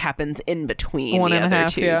that like happens in between the other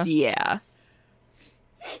two. Yeah.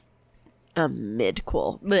 A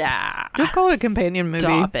midquel. Blah. Just call it a companion movie.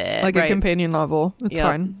 Stop it. Like a companion novel. It's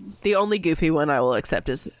fine. The only goofy one I will accept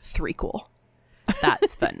is threequel.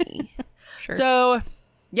 That's funny. Sure. So,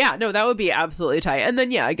 yeah, no, that would be absolutely tight. And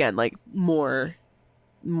then, again, like more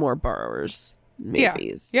borrowers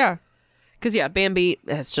movies. Yeah. Because, Bambi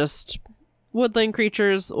is just woodland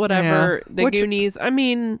creatures, whatever. Yeah. The Goonies, I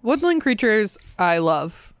mean... Woodland creatures, I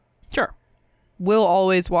love. Sure. Will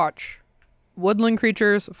always watch. Woodland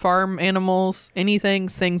creatures, farm animals, anything,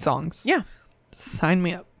 sing songs. Yeah. Sign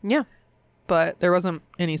me up. Yeah. But there wasn't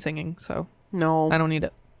any singing, so no, I don't need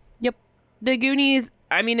it. Yep. The Goonies,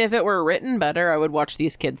 I mean, if it were written better, I would watch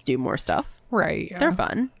these kids do more stuff. Right. Yeah. They're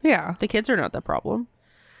fun. Yeah. The kids are not the problem.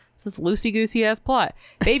 It's this loosey-goosey ass plot.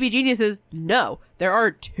 Baby Geniuses, no. There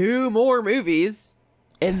are 2 more movies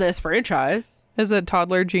in this franchise. Is it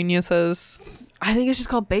Toddler Geniuses? I think it's just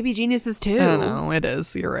called Baby Geniuses 2. I don't know. It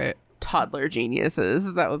is. You're right. Toddler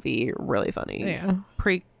Geniuses. That would be really funny. Yeah.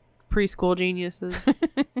 Preschool Geniuses.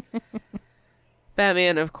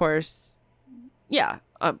 Batman, of course. Yeah.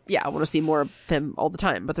 I want to see more of him all the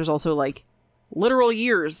time. But there's also like literal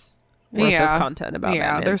years worth of content about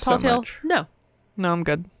Batman. Yeah, there's so much. No, I'm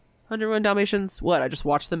good. 101 Dalmatians. What? I just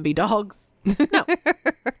watched them be dogs? No.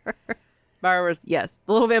 Borrowers. Yes.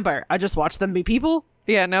 The Little Vampire. I just watched them be people?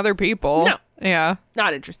 Yeah, now they're people. No. Yeah.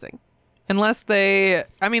 Not interesting. Unless they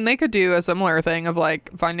could do a similar thing of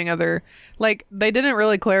like finding other, like they didn't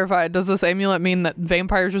really clarify. Does this amulet mean that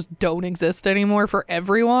vampires just don't exist anymore for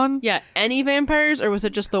everyone? Yeah, any vampires, or was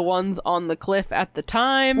it just the ones on the cliff at the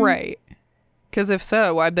time? Right. Because if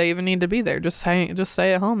so, why'd they even need to be there? Just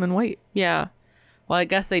stay at home and wait. Yeah. Well, I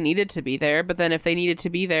guess they needed to be there, but then if they needed to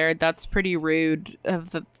be there, that's pretty rude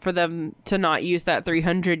for them to not use that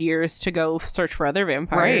 300 years to go search for other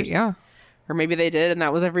vampires. Right, yeah. Or maybe they did, and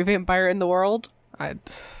that was every vampire in the world. I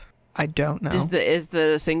don't know. Is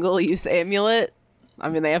the single-use amulet I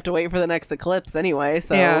mean, they have to wait for the next eclipse anyway,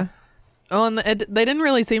 so. Yeah. Oh, and they didn't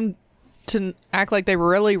really seem to act like they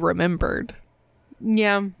really remembered.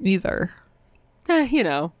 Yeah. Either. You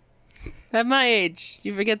know, at my age,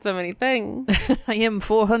 you forget so many things. I am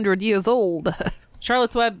 400 years old.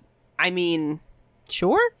 Charlotte's Web, I mean,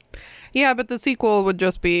 sure. Yeah, but the sequel would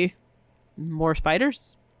just be... More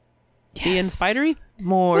spiders? Yes. Being spidery?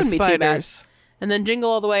 More Wouldn't be too bad. spiders. And then Jingle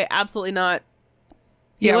All the Way, absolutely not.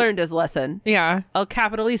 He learned his lesson. Yeah. El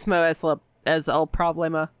capitalismo es el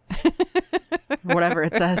problema. Whatever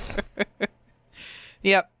it says.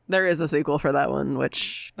 Yep. There is a sequel for that one,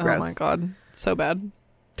 which gross. Oh my god. So bad.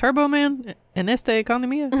 Turbo Man en esta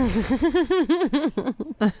economía.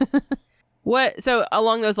 What? So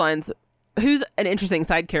along those lines, who's an interesting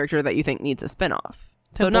side character that you think needs a spinoff?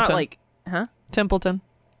 So not Templeton. like, huh? Templeton.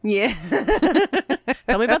 Yeah.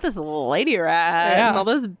 Tell me about this lady rat and all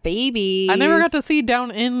those babies. I never got to see down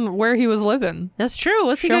in where he was living. That's true.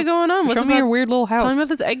 What's he got going on? Show me your weird little house. Tell me about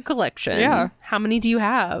this egg collection. Yeah. How many do you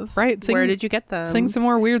have? Right. Where did you get them? Sing some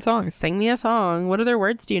more weird songs. Sing me a song. What other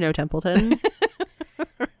words do you know, Templeton?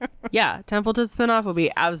 Yeah, Templeton's spinoff would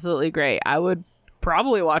be absolutely great. I would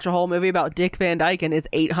probably watch a whole movie about Dick Van Dyke and his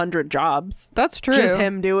 800 jobs. That's true. Just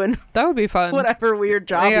him doing that would be fun. Whatever weird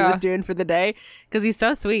job he was doing for the day, because he's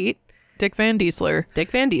so sweet. Dick Van Diesler.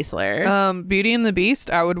 Dick Van Diesler. Beauty and the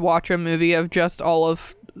Beast. I would watch a movie of just all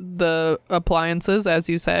of the appliances, as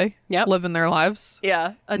you say. Yep. Living their lives.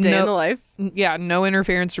 Yeah, a day in the life. Yeah, no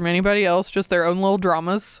interference from anybody else. Just their own little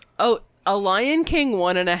dramas. Oh, a Lion King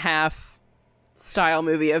 1.5 style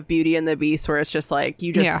movie of Beauty and the Beast, where it's just like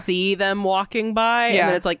you just see them walking by, and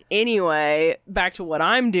then it's like, anyway, back to what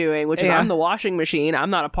I'm doing, which is I'm the washing machine. I'm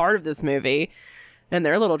not a part of this movie, and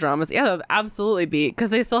their little dramas. Yeah, that would absolutely be, because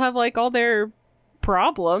they still have like all their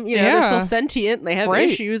problem. You know, they're still sentient. And they have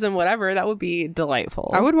issues and whatever. That would be delightful.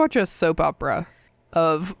 I would watch a soap opera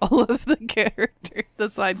of all of the characters, the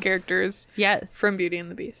side characters. Yes, from Beauty and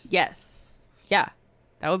the Beast. Yes, yeah,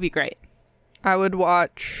 that would be great. I would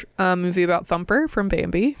watch a movie about Thumper from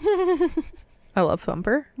Bambi. I love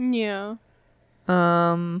Thumper. Yeah.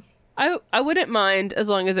 I wouldn't mind, as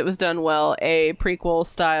long as it was done well, a prequel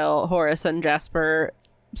style Horace and Jasper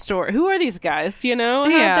story. Who are these guys? You know?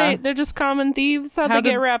 They're just common thieves. How'd they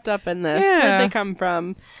get wrapped up in this? Where'd they come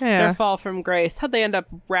from? Their fall from grace. How'd they end up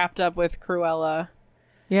wrapped up with Cruella?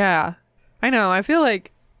 Yeah. I know. I feel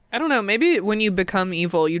like, I don't know, maybe when you become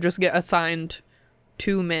evil, you just get assigned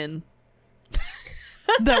 2 men.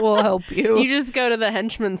 That will help you. You just go to the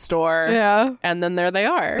henchman store. Yeah. And then there they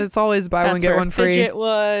are. It's always buy one, get one free. Fidget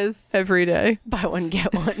was. Every day. Buy one,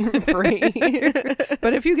 get one free.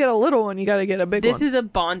 But if you get a little one, you got to get a big one. This is a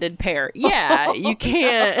bonded pair. Yeah, you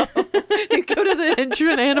can't. You go to the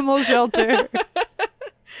henchman animal shelter.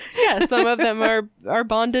 Yeah, some of them are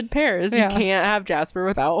bonded pairs. You can't have Jasper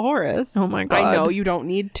without Horace. Oh my god. I know you don't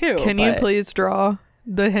need to. Can you please draw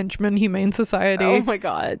the Henchman Humane Society? Oh my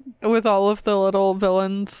god. With all of the little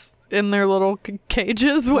villains in their little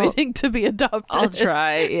cages waiting to be adopted. I'll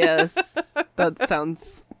try, yes. That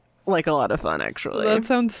sounds like a lot of fun, actually. That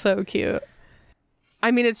sounds so cute. I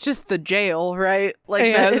mean, it's just the jail, right? Like,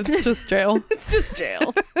 yeah, it's just jail. It's just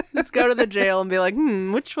jail. Just go to the jail and be like,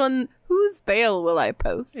 whose bail will I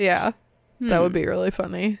post? Yeah. That would be really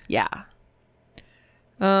funny. Yeah.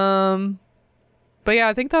 But yeah,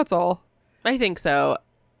 I think that's all. I think so.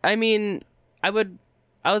 I mean, I was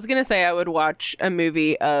gonna say I would watch a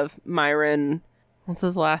movie of Myron. What's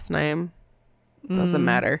his last name? Doesn't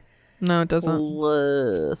matter. No, it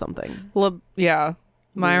doesn't. Something. Yeah.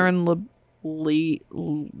 Myron Lee.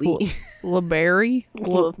 LeBerry?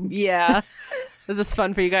 Yeah. Is this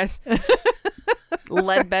fun for you guys?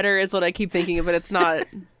 Ledbetter is what I keep thinking of, but it's not.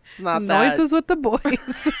 It's not that. Noises with the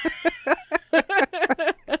boys.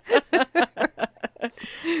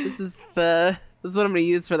 This is what I'm going to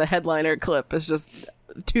use for the headliner clip. It's just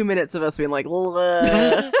 2 minutes of us being like,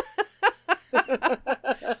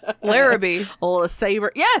 Larrabee.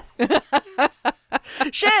 Saber. Yes.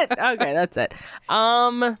 Shit. Okay, that's it.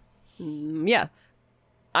 Yeah.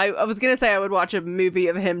 I was going to say I would watch a movie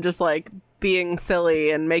of him just like being silly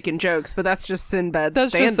and making jokes, but that's just Sinbad's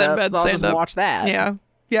stand-up. So I'll just watch that. Yeah.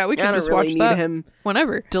 Yeah, we can just really watch need that him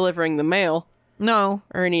whenever. Delivering the mail. No.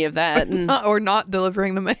 Or any of that. Or not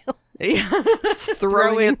delivering the mail. Yeah.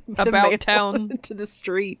 Throwing it about town to the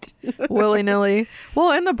street. willy-nilly.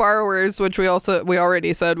 Well, and The Borrowers, which we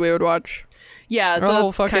already said we would watch. Yeah, so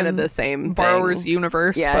it's kind of the same Borrowers thing.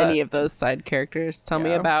 universe. Yeah, any of those side characters. Tell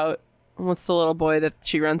me about, what's the little boy that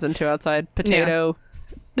she runs into outside? Potato.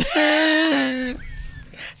 Yeah.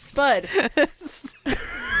 Spud.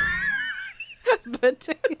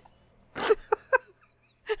 Potato.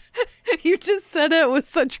 You just said it with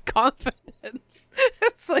such confidence.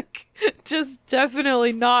 It's like, just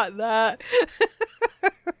definitely not that.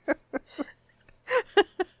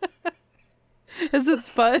 Is it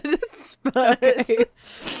Spud? It's Spud. Okay.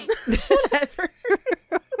 Whatever.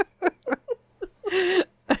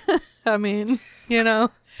 I mean, you know,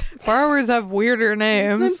 borrowers have weirder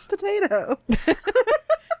names. It's potato.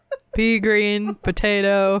 Pea green,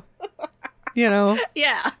 potato. You know.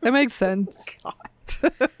 Yeah. That makes sense.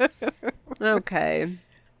 Okay.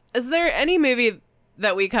 Is there any movie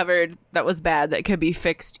that we covered that was bad that could be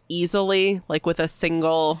fixed easily, like with a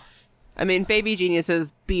single... I mean, Baby Genius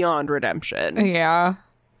is beyond redemption. Yeah.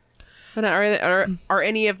 But are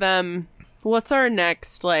any of them... What's our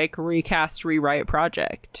next, like, recast, rewrite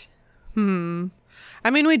project? I mean,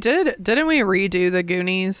 didn't we redo the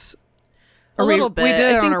Goonies? A little bit. We did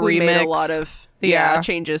it I think on a we remix. made a lot of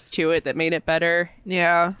changes to it that made it better.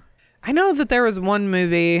 Yeah. I know that there was one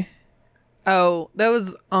movie. Oh, that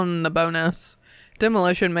was on the bonus.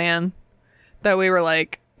 Demolition Man. That we were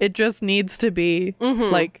like, it just needs to be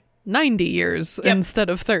like 90 years instead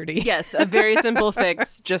of 30. Yes, a very simple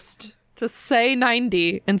fix. Just say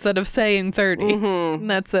 90 instead of saying 30. And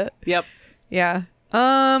that's it. Yep. Yeah.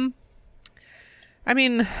 I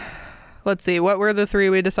mean, let's see. What were the three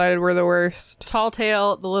we decided were the worst? Tall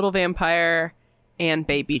Tale, The Little Vampire, and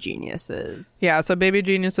Baby Geniuses. Yeah, so Baby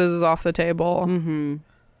Geniuses is off the table.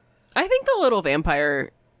 I think The Little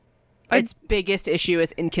Vampire, its biggest issue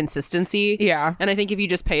is inconsistency. Yeah. And I think if you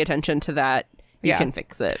just pay attention to that, you can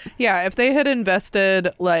fix it. Yeah, if they had invested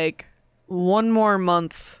like one more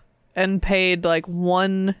month and paid like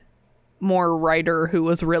one more writer who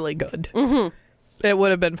was really good, it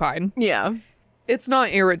would have been fine. Yeah. It's not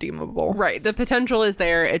irredeemable. Right. The potential is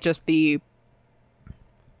there. It just in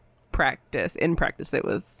practice, it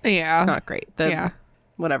was not great.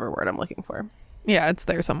 Whatever word I'm looking for. Yeah, it's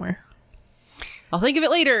there somewhere. I'll think of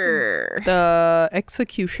it later. The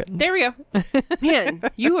execution. There we go. Man,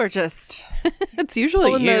 you are just it's usually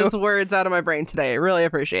pulling you. those words out of my brain today. I really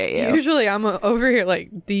appreciate you. Usually I'm over here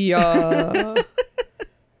like the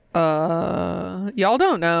y'all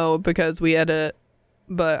don't know because we edit,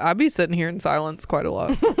 but I be sitting here in silence quite a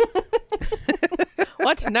lot.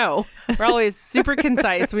 What? No. We're always super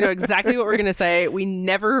concise. We know exactly what we're going to say. We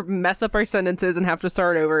never mess up our sentences and have to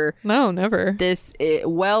start over. No, never. This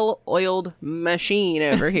well-oiled machine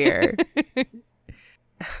over here.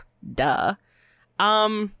 Duh.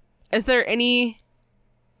 Is there anything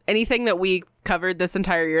that we covered this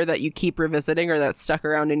entire year that you keep revisiting or that's stuck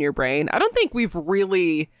around in your brain? I don't think we've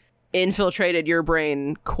really infiltrated your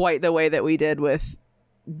brain quite the way that we did with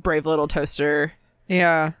Brave Little Toaster.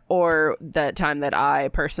 Yeah. Or that time that I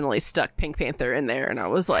personally stuck Pink Panther in there and I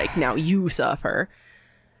was like, now you suffer.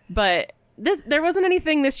 But there wasn't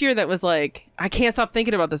anything this year that was like, I can't stop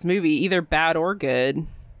thinking about this movie, either bad or good.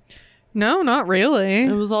 No, not really.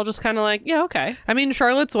 It was all just kind of like, yeah, okay. I mean,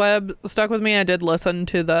 Charlotte's Web stuck with me. I did listen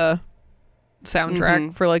to the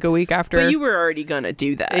soundtrack for like a week after. But you were already going to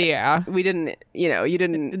do that. Yeah. We didn't, you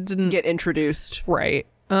didn't get introduced. Right.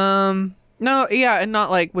 No, yeah, and not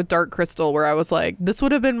like with Dark Crystal where I was like, this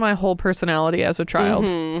would have been my whole personality as a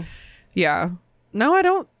child. Yeah. No, I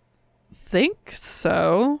don't think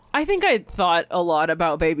so. I think I thought a lot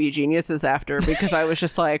about Baby Geniuses after because I was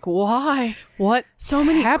just like, why? What? So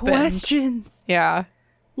many happened? questions. Yeah.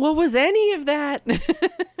 What was any of that?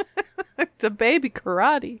 The baby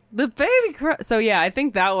karate. The baby karate. So yeah, I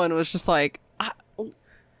think that one was just like, how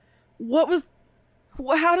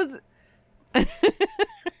does...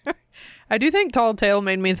 I do think Tall Tale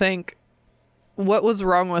made me think, what was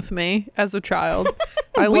wrong with me as a child?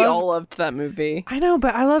 We all loved that movie. I know,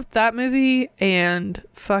 but I loved that movie and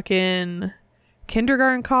fucking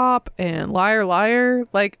Kindergarten Cop and Liar Liar.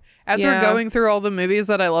 Like, as we're going through all the movies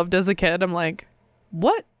that I loved as a kid, I'm like,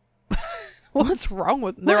 what? What's wrong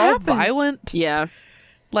with them? They're all violent. Yeah.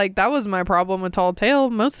 Like, that was my problem with Tall Tale.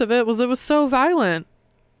 Most of it was so violent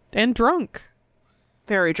and drunk.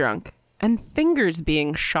 Very drunk. And fingers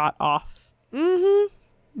being shot off.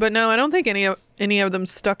 But no, I don't think any of them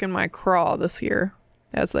stuck in my craw this year,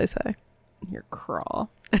 as they say. Your craw.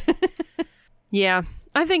 Yeah,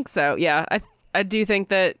 I think so. Yeah, I do think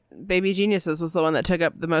that Baby Geniuses was the one that took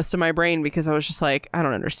up the most of my brain because I was just like, I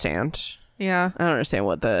don't understand. Yeah. I don't understand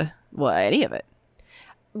what any of it.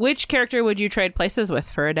 Which character would you trade places with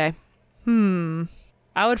for a day?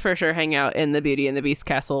 I would for sure hang out in the Beauty and the Beast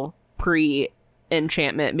castle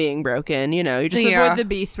enchantment being broken. You just avoid the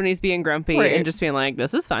beast when he's being grumpy and just being like,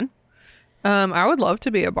 this is fun. I would love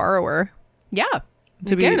to be a borrower. Yeah.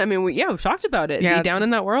 We've talked about it. Yeah. Be down in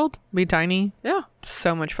that world. Be tiny. Yeah.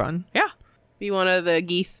 So much fun. Yeah. Be one of the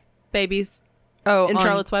geese babies. Oh, in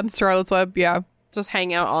Charlotte's Web. Charlotte's Web, yeah. Just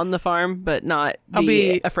hang out on the farm, but not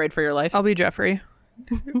be afraid for your life. I'll be Jeffrey.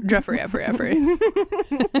 Jeffrey.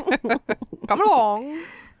 Come along.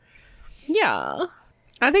 Yeah.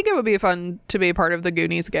 I think it would be fun to be part of the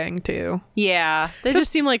Goonies gang, too. Yeah. They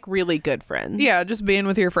just seem like really good friends. Yeah, just being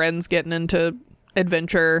with your friends, getting into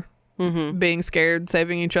adventure, being scared,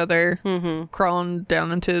 saving each other, crawling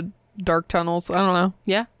down into dark tunnels. I don't know.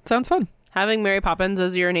 Yeah. Sounds fun. Having Mary Poppins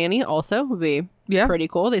as your nanny also would be pretty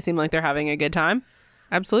cool. They seem like they're having a good time.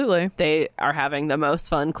 Absolutely. They are having the most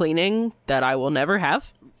fun cleaning that I will never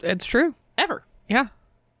have. It's true. Ever. Yeah.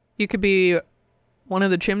 You could be one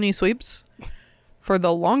of the chimney sweeps for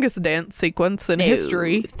the longest dance sequence in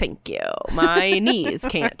history. Thank you. My knees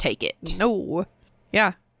can't take it. No.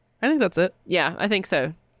 Yeah. I think that's it. Yeah, I think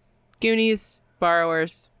so. Goonies,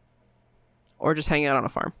 Borrowers, or just hang out on a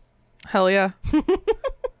farm. Hell yeah.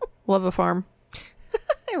 Love a farm.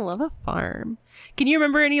 I love a farm. Can you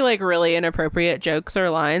remember any like really inappropriate jokes or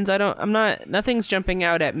lines? Nothing's jumping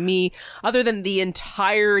out at me other than the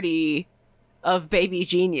entirety of Baby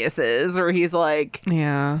Geniuses, where he's like,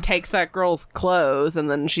 takes that girl's clothes and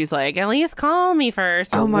then she's like, at least call me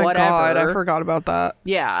first. Or oh my whatever. God, I forgot about that.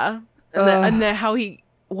 Yeah. And then how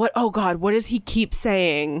what does he keep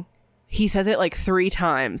saying? He says it like 3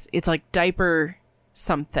 times. It's like diaper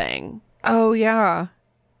something. Oh, yeah.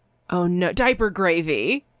 Oh, no. Diaper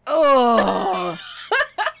gravy. Oh.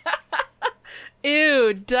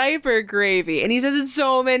 Ew, diaper gravy. And he says it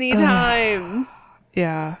so many times.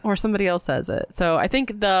 Yeah. Or somebody else says it. So I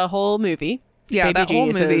think the whole movie. Yeah, Baby that whole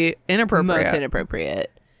movie, inappropriate. Most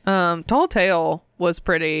inappropriate. Tall Tale was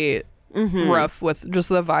pretty rough with just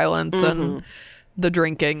the violence and the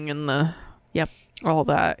drinking and the... Yep. All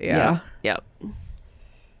that, yeah. Yep.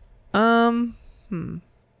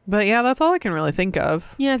 But yeah, that's all I can really think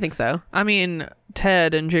of. Yeah, I think so. I mean,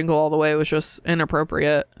 Ted and Jingle All the Way was just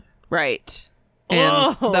inappropriate. Right.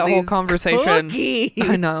 And that whole conversation... Cookies.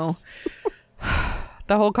 I know.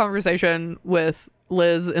 The whole conversation with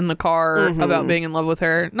Liz in the car about being in love with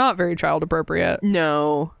her, not very child appropriate.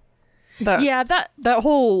 No. That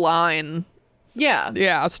whole line... Yeah,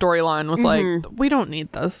 storyline was like, we don't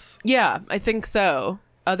need this. Yeah, I think so.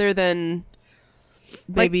 Other than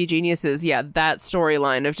Baby Geniuses, that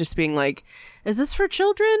storyline of just being like, is this for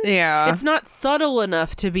children? Yeah. It's not subtle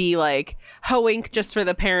enough to be like, hoink just for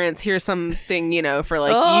the parents. Here's something, for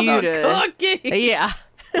like you to... cookies. Yeah.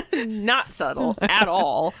 Not subtle at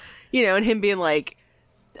all. And him being like,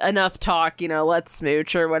 enough talk, let's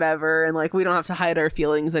smooch or whatever. And like, we don't have to hide our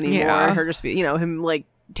feelings anymore. Yeah. Her just be, him like,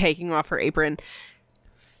 taking off her apron.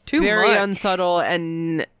 Very much. Unsubtle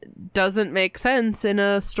and doesn't make sense in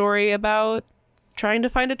a story about trying to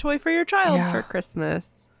find a toy for your child for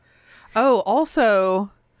Christmas. Oh,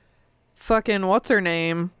 also fucking what's her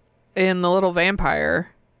name in The Little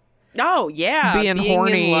Vampire. Oh yeah, being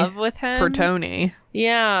horny in love with him for Tony.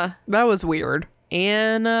 Yeah, that was weird.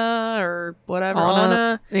 Anna or whatever.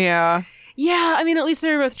 Anna. Yeah. Yeah, I mean, at least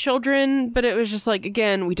they were both children, but it was just like,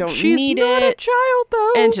 again, we don't need it. She's not a child,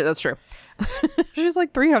 though. And that's true. She's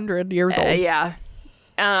like 300 years old. Yeah.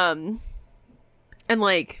 And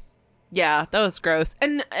like, yeah, that was gross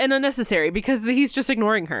and unnecessary because he's just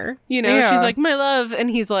ignoring her. She's like, my love. And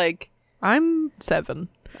he's like, I'm 7.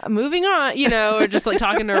 Moving on, or just like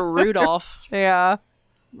talking to Rudolph. Yeah.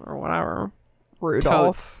 Or whatever.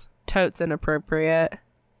 Rudolph. Totes inappropriate.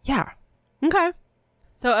 Yeah. Okay.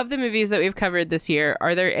 So of the movies that we've covered this year,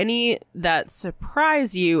 are there any that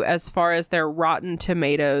surprise you as far as their Rotten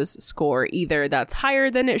Tomatoes score? Either that's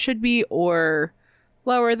higher than it should be or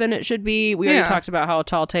lower than it should be. We already talked about how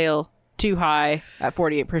Tall Tale, too high at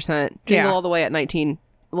 48%. Jingle All the Way at 19,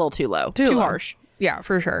 a little too low. Too harsh. Yeah,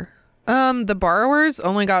 for sure. The Borrowers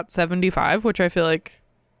only got 75, which I feel like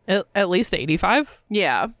at least 85.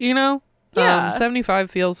 Yeah. Yeah.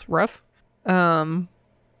 75 feels rough.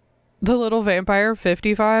 The Little Vampire,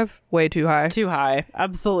 55, way too high. Too high,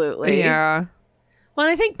 absolutely. Yeah. Well,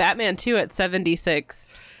 I think Batman 2 at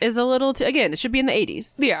 76 is a little too... Again, it should be in the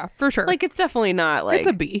 80s. Yeah, for sure. Like, it's definitely not like... It's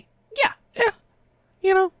a B. Yeah.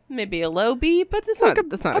 Yeah. Maybe a low B, but it's like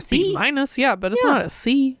not a C. B minus, but it's not a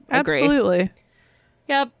C. Agree. Absolutely.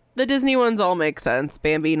 Yep. The Disney ones all make sense.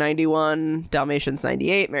 Bambi, 91. Dalmatians,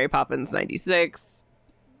 98. Mary Poppins, 96.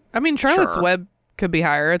 I mean, Charlotte's Web could be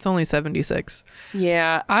higher. It's only 76.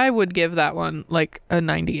 Yeah. I would give that one like a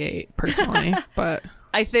 98 personally, but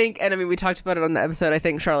I think, and I mean, we talked about it on the episode, I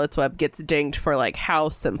think Charlotte's Web gets dinged for like how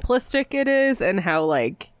simplistic it is and how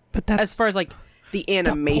like, but that's as far as like the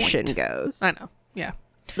animation goes. I know. Yeah.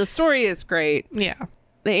 The story is great. Yeah.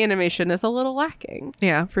 The animation is a little lacking.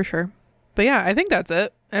 Yeah, for sure. But yeah, I think that's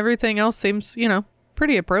it. Everything else seems,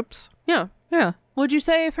 pretty appropriate. Yeah. Yeah. Would you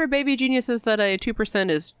say for Baby Geniuses that a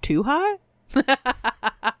 2% is too high?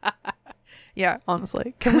 Yeah,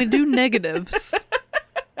 honestly. Can we do negatives?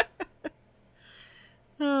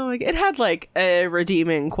 Oh, like it had like a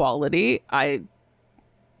redeeming quality. I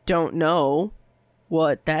don't know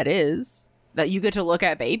what that is. That you get to look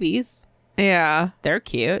at babies. Yeah. They're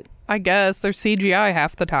cute. I guess they're CGI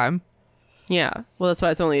half the time. Yeah. Well, that's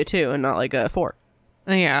why it's only a 2 and not like a 4.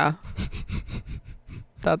 Yeah.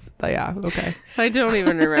 Yeah, okay. I don't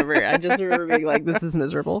even remember. I just remember being like, this is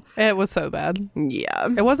miserable. It was so bad. Yeah.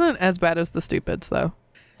 It wasn't as bad as The Stupids, though.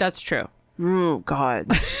 That's true. Oh,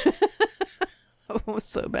 God. It was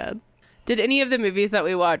so bad. Did any of the movies that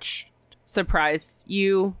we watched surprise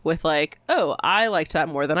you with like, oh, I liked that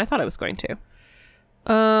more than I thought I was going to?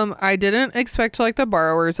 I didn't expect to like The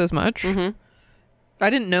Borrowers as much. Mm-hmm. I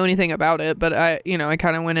didn't know anything about it, but I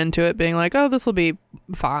kind of went into it being like, oh, this will be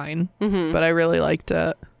fine. Mm-hmm. But I really liked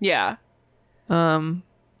it. Yeah. I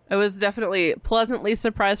was definitely pleasantly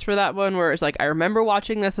surprised for that one where it's like, I remember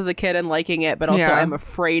watching this as a kid and liking it, but also I'm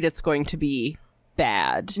afraid it's going to be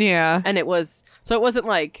bad. Yeah. And it wasn't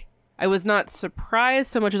like, I was not surprised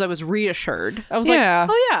so much as I was reassured. I was like,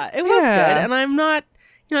 oh yeah, it was good. And I'm not,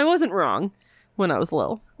 I wasn't wrong when I was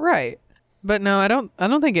little. Right. But no, I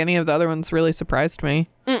don't think any of the other ones really surprised me.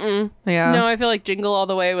 Mm-mm. Yeah. No, I feel like Jingle All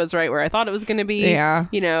the Way was right where I thought it was going to be. Yeah.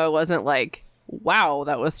 It wasn't like, wow,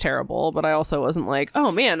 that was terrible. But I also wasn't like,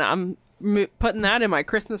 oh man, I'm putting that in my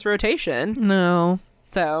Christmas rotation. No.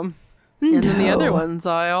 So, and then the other ones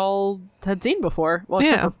I all had seen before. Well,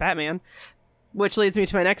 except for Batman. Which leads me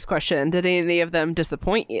to my next question. Did any of them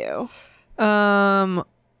disappoint you? Yeah,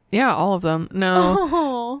 all of them. No.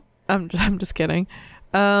 Oh. I'm just kidding.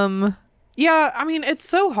 Yeah, I mean, it's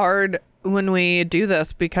so hard when we do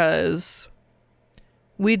this because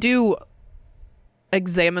we do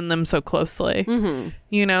examine them so closely.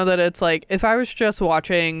 Mm-hmm. That it's like, if I was just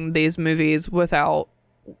watching these movies without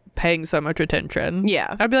paying so much attention,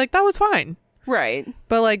 I'd be like, that was fine. Right.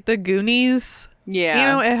 But like The Goonies,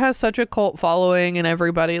 it has such a cult following and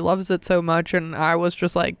everybody loves it so much. And I was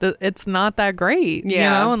just like, it's not that great,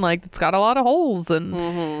 and like, it's got a lot of holes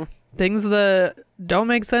and things that don't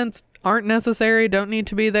make sense, aren't necessary, don't need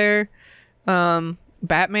to be there.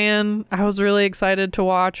 Batman, I was really excited to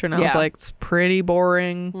watch, and I was like, it's pretty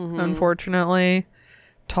boring, unfortunately.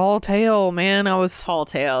 Tall Tale, man, I was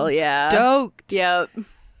stoked. Yep.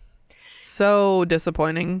 So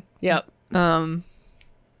disappointing. Yep. And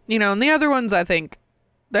the other ones, I think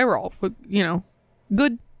they were all,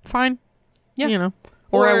 good, fine. Yeah.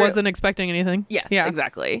 Or I wasn't expecting anything. Yes,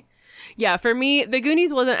 exactly. Yeah, for me, The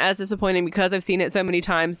Goonies wasn't as disappointing because I've seen it so many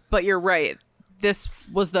times, but you're right. This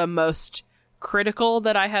was the most critical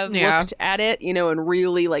that I have looked at it, and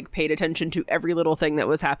really like paid attention to every little thing that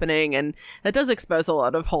was happening. And that does expose a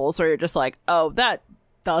lot of holes where you're just like, oh, that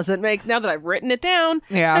doesn't make, now that I've written it down,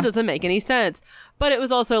 that doesn't make any sense. But it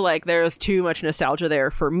was also like, there was too much nostalgia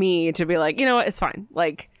there for me to be like, you know what, it's fine.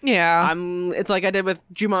 Like, it's like I did with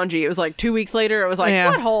Jumanji. It was like 2 weeks later, it was like,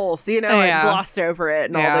 what holes? I glossed over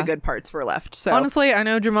it and all the good parts were left. So honestly, I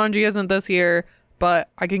know Jumanji isn't this year, but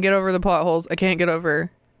I can get over the plot holes. I can't get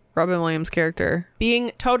over Robin Williams' character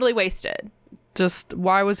being totally wasted. Just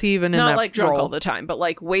why was he even in that Not like drunk role? all the time, but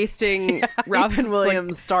like wasting Robin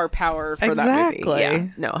Williams' star power for that movie. Yeah,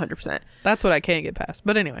 no, 100%. That's what I can't get past.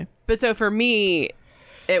 But anyway. But so for me,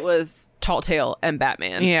 it was Tall Tale and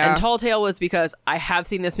Batman. Yeah. And Tall Tale was because I have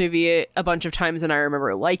seen this movie a bunch of times and I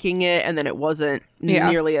remember liking it, and then it wasn't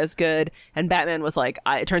nearly as good. And Batman was like,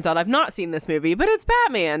 it turns out I've not seen this movie, but it's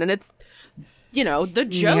Batman and it's, the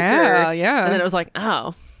Joker. Yeah. And then it was like,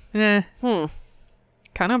 oh.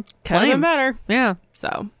 Kind of been better. Yeah.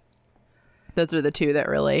 So those are the two that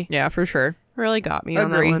really for sure really got me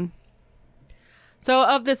on that one. So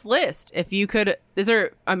of this list, if you could,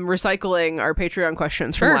 I'm recycling our Patreon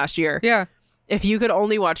questions from last year. Yeah. If you could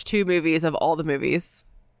only watch 2 movies of all the movies,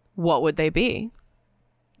 what would they be?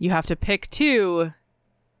 You have to pick 2.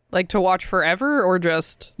 Like to watch forever or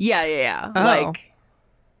just? Yeah. Oh. Like,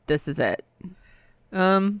 this is it.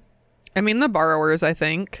 I mean, The Borrowers, I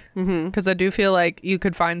think. Because I do feel like you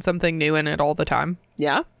could find something new in it all the time.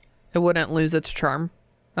 Yeah. It wouldn't lose its charm.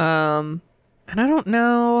 And I don't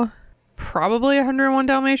know. Probably 101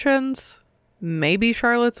 Dalmatians. Maybe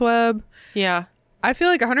Charlotte's Web. Yeah. I feel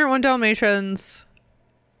like 101 Dalmatians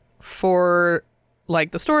for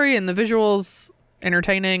like the story and the visuals,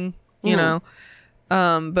 entertaining, you know.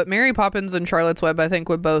 But Mary Poppins and Charlotte's Web, I think,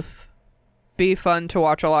 would both be fun to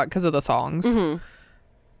watch a lot because of the songs.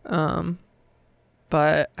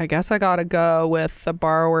 But I guess I gotta go with The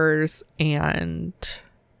Borrowers and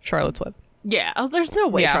Charlotte's Web. Yeah, there's no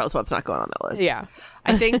way Charlotte's Web's not going on that list. Yeah.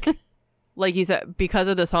 I think like you said, because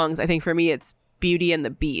of the songs, I think for me it's Beauty and the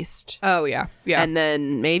Beast. Oh, yeah. Yeah. And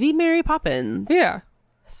then maybe Mary Poppins. Yeah.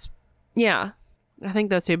 Yeah. I think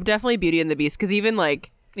those two. But definitely Beauty and the Beast. Because even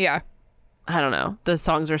like... Yeah. I don't know. The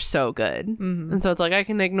songs are so good. Mm-hmm. And so it's like I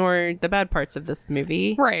can ignore the bad parts of this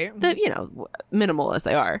movie. Right. That, you know, minimal as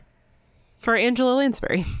they are. For Angela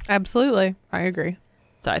Lansbury. Absolutely. I agree.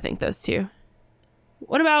 So I think those two.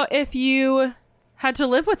 What about if you had to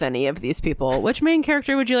live with any of these people? Which main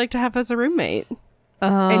character would you like to have as a roommate?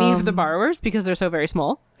 Any of the borrowers, because they're so very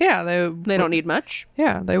small. Yeah. They don't need much.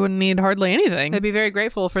 Yeah. They wouldn't need hardly anything. They'd be very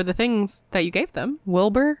grateful for the things that you gave them.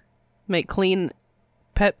 Wilbur? Make clean...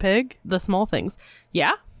 Pet pig? The small things.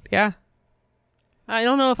 Yeah? Yeah. I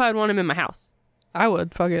don't know if I'd want him in my house. I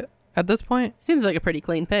would. Fuck it. At this point. Seems like a pretty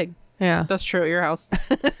clean pig. Yeah. That's true at your house.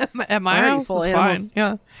 At my house, full is fine.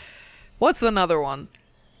 Yeah. What's another one?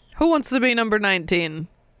 Who wants to be number 19?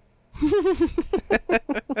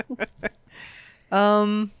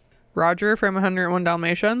 Roger from 101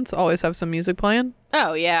 Dalmatians. Always have some music playing.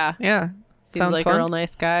 Oh, yeah. Yeah. Sounds like fun. a real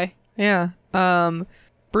nice guy. Yeah.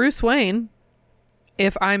 Bruce Wayne,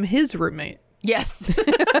 if I'm his roommate. Yes.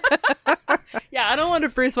 Yeah, I don't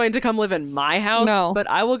want Bruce Wayne to come live in my house, but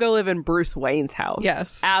I will go live in Bruce Wayne's house.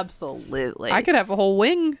 Yes. Absolutely. I could have a whole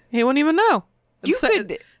wing. He wouldn't even know. You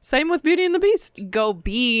could. Same with Beauty and the Beast.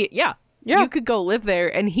 Yeah. You could go live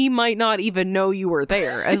there and he might not even know you were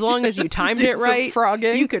there. As long as you timed it right,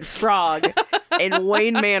 frogging. You could frog in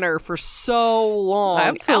Wayne Manor for so long.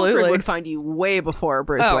 Absolutely. Alfred would find you way before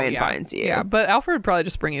Bruce Wayne finds you. Yeah, but Alfred would probably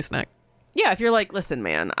just bring you a snack. Yeah, if you're like, listen,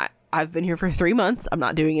 man, I've been here for 3 months. I'm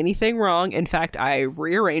not doing anything wrong. In fact, I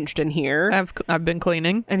rearranged in here. I've been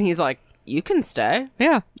cleaning. And he's like, you can stay.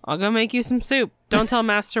 Yeah. I'll go make you some soup. Don't tell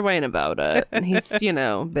Master Wayne about it. And he's,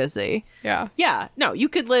 busy. Yeah. Yeah. No, you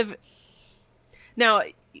could live... Now,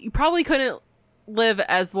 you probably couldn't live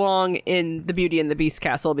as long in the Beauty and the Beast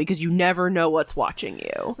castle because you never know what's watching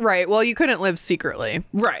you. Right. Well, you couldn't live secretly.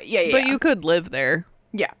 Right. Yeah, yeah. But you could live there.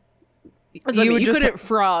 Yeah. You couldn't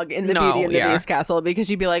frog in the Beauty and the Beast castle because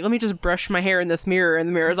you'd be like, let me just brush my hair in this mirror. And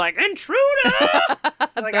the mirror's like, intruder!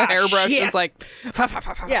 Like, the hairbrush is like...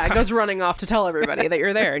 Yeah, it goes running off to tell everybody that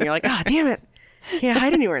you're there. And you're like, damn it. Can't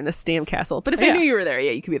hide anywhere in this damn castle. But if they knew you were there,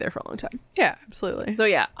 you could be there for a long time. Yeah, absolutely. So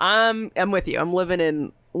yeah, I'm with you. I'm living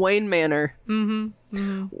in Wayne Manor.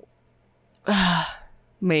 Mm-hmm.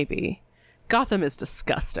 Maybe. Gotham is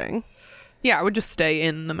disgusting. Yeah, I would just stay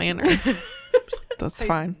in the manor. That's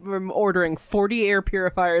fine. I'm ordering 40 air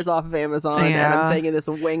purifiers off of Amazon, and I'm staying in this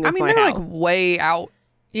wing of my house. They're like way out.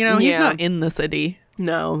 He's not in the city.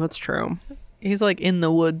 No, that's true. He's like in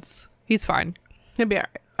the woods. He's fine. He'll be all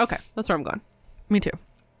right. Okay, that's where I'm going. Me too.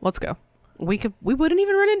 Let's go. We wouldn't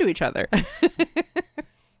even run into each other.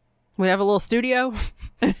 We'd have a little studio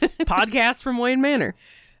podcast from Wayne Manor.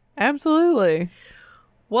 Absolutely.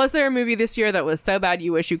 Was there a movie this year that was so bad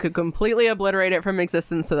you wish you could completely obliterate it from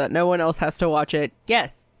existence so that no one else has to watch it?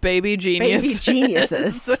 Yes. Baby Genius. Baby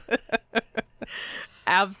Geniuses.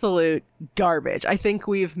 Absolute garbage. I think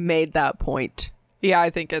we've made that point. Yeah, I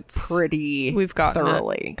think it's pretty we've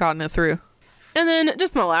gotten it through. And then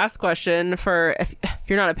just my last question for if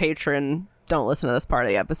you're not a patron, don't listen to this part of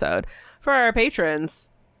the episode. For our patrons,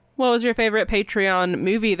 what was your favorite Patreon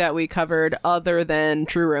movie that we covered other than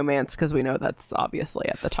True Romance? Because we know that's obviously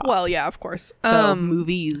at the top. Well, yeah, of course. So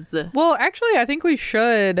movies. Well, actually, I think we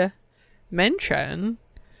should mention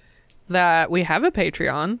that we have a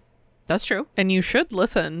Patreon. That's true. And you should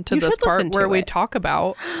listen to this part where we talk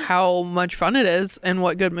about how much fun it is and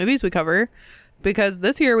what good movies we cover. Because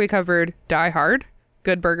this year we covered Die Hard,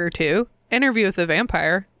 Good Burger 2, Interview with the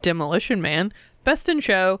Vampire, Demolition Man, Best in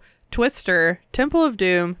Show, Twister, Temple of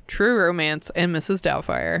Doom, True Romance, and Mrs.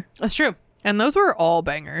 Doubtfire. That's true. And those were all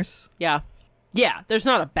bangers. Yeah. Yeah, there's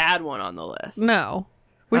not a bad one on the list. No.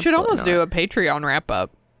 We should almost do a Patreon wrap-up.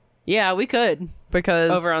 Yeah, we could. Because...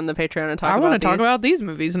 over on the Patreon and talk about I want to talk about these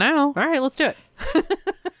movies now. All right, let's do it.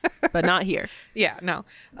 But not here. Yeah, no.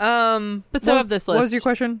 But so of this list. What was your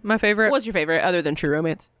question? My favorite? What's your favorite other than True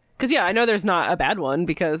Romance? Because, yeah, I know there's not a bad one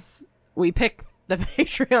because we pick the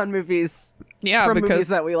Patreon movies from movies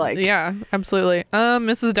that we like. Yeah, absolutely.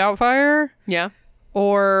 Mrs. Doubtfire. Yeah.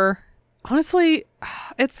 Or, honestly,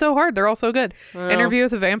 it's so hard. They're all so good. Interview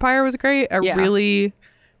with a Vampire was great. I really,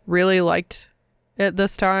 really liked it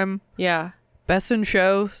this time. Yeah. Best in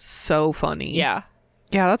Show, so funny. Yeah.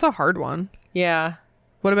 Yeah, that's a hard one. Yeah.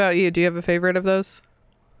 What about you? Do you have a favorite of those?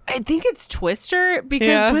 I think it's Twister,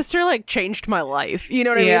 because Twister like changed my life. You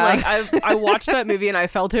know what I mean? Like I watched that movie and I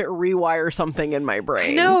felt it rewire something in my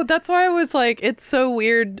brain. No, that's why I was like, it's so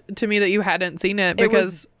weird to me that you hadn't seen it, because it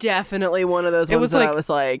was definitely one of those ones that I was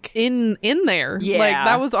like in there. Yeah. Like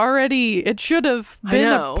that was already, it should have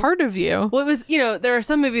been a part of you. Well, it was, there are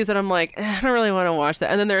some movies that I'm like, I don't really want to watch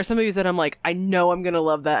that. And then there are some movies that I'm like, I know I'm going to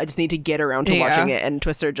love that. I just need to get around to watching it. And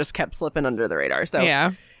Twister just kept slipping under the radar. So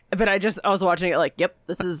yeah. But I was watching it like, yep,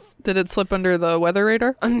 this is... Did it slip under the weather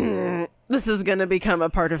radar? This is going to become a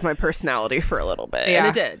part of my personality for a little bit. Yeah.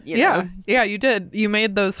 And it did, Yeah, you did. You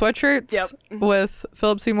made those sweatshirts with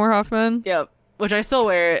Philip Seymour Hoffman. Yep. Which I still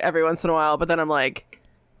wear every once in a while, but then I'm like,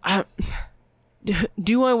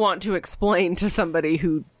 do I want to explain to somebody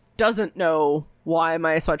who doesn't know why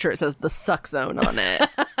my sweatshirt says the suck zone on it?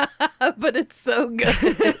 But it's so good.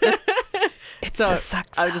 It's so the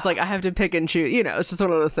suck zone. I'm just like, I have to pick and choose. It's just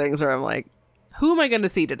one of those things where I'm like, who am I going to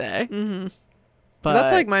see today? Mm-hmm. But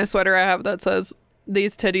that's like my sweater I have that says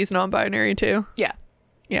these titties non-binary too. Yeah.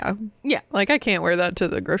 Yeah. Yeah. Like I can't wear that to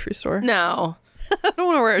the grocery store. No. I don't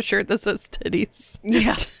want to wear a shirt that says titties.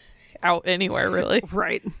 Yeah. Out anywhere, really.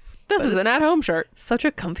 Right. This is an at-home shirt. Such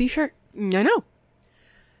a comfy shirt. I know.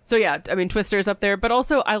 So yeah, I mean, Twister's up there, but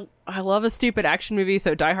also I love a stupid action movie.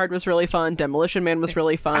 So Die Hard was really fun. Demolition Man was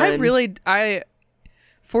really fun.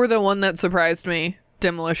 For the one that surprised me,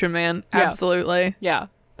 Demolition Man, absolutely. Yeah.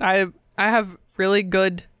 I have really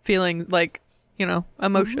good feeling, like,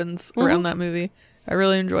 emotions around that movie. I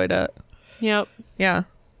really enjoyed it. Yep. Yeah.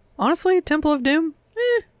 Honestly, Temple of Doom,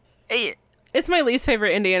 it's my least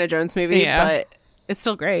favorite Indiana Jones movie, but it's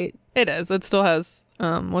still great. It is. It still has,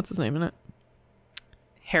 what's his name in it?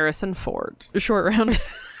 Harrison Ford. Short Round.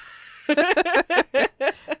 I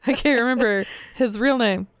can't remember his real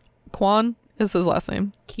name. Kwan is his last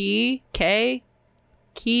name. Ki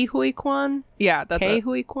Hui Kwan? Yeah, that's Ke it.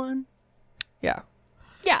 Hui Kwan? Yeah.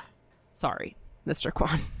 Yeah. Sorry, Mr.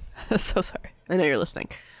 Kwan. So sorry. I know you're listening.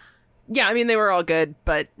 Yeah, I mean, they were all good,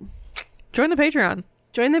 but... Join the Patreon.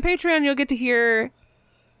 You'll get to hear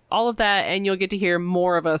all of that, and you'll get to hear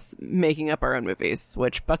more of us making up our own movies,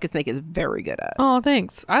 which Bucket Snake is very good at. Oh,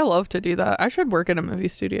 thanks. I love to do that. I should work at a movie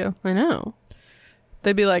studio. I know.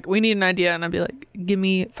 They'd be like, we need an idea, and I'd be like, give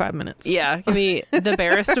me 5 minutes. Yeah, give me the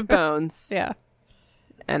barest of bones. Yeah.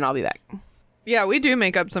 And I'll be back. Yeah, we do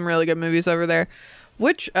make up some really good movies over there.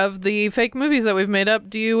 Which of the fake movies that we've made up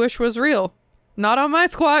do you wish was real? Not on my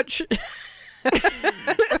Squatch.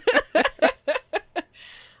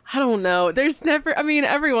 I don't know. There's never, I mean,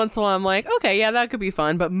 every once in a while I'm like, okay, yeah, that could be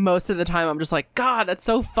fun. But most of the time I'm just like, God, that's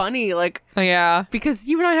so funny. Like, yeah. Because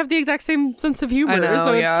you and I have the exact same sense of humor. I know,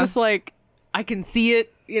 so it's just like, I can see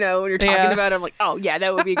it, when you're talking about it. I'm like, oh, yeah,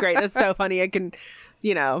 that would be great. That's so funny. I can,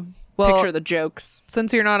 picture the jokes.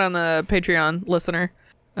 Since you're not on the Patreon, listener,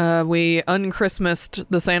 we unchristmased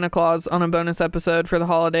the Santa Claus on a bonus episode for the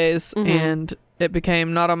holidays, and it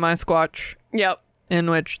became Not on My Squatch. Yep. In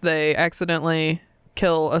which they accidentally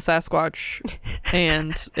kill a Sasquatch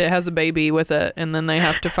and it has a baby with it, and then they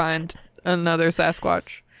have to find another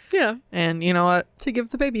Sasquatch. Yeah. And you know what? To give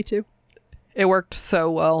the baby to. It worked so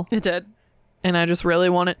well. It did. And I just really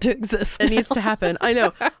want it to exist. It needs to happen. I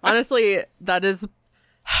know. Honestly, that is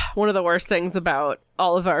one of the worst things about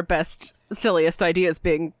all of our best, silliest ideas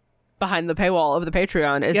being behind the paywall of the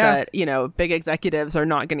Patreon is that, big executives are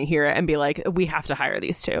not going to hear it and be like, we have to hire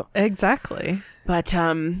these two. Exactly. But,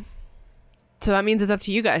 so that means it's up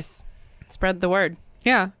to you guys. Spread the word.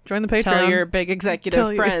 Yeah. Join the Patreon. Tell your big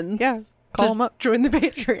executive friends. Yeah. Call them up. Join the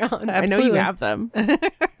Patreon. Absolutely. I know you have them.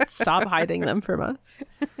 Stop hiding them from us.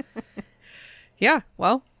 Yeah.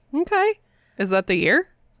 Well. Okay. Is that the year?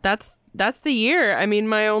 That's the year. I mean,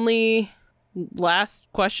 my only last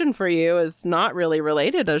question for you is not really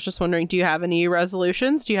related. I was just wondering, do you have any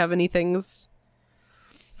resolutions? Do you have any things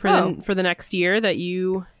for the next year that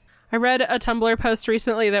you... I read a Tumblr post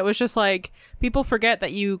recently that was just like, people forget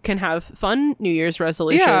that you can have fun New Year's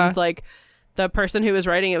resolutions. Yeah. Like, the person who was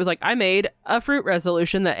writing it was like, I made a fruit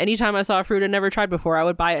resolution that anytime I saw a fruit I'd never tried before, I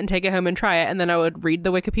would buy it and take it home and try it. And then I would read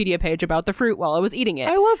the Wikipedia page about the fruit while I was eating it.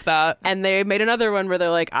 I love that. And they made another one where they're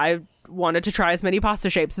like, I wanted to try as many pasta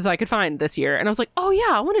shapes as I could find this year. And I was like, oh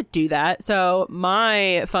yeah, I want to do that. So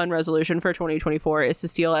my fun resolution for 2024 is to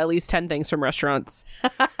steal at least 10 things from restaurants.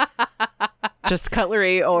 Just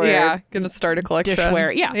cutlery or gonna start a collection.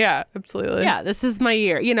 Dishware. Yeah, absolutely. Yeah, this is my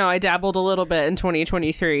year. I dabbled a little bit in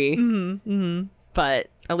 2023, but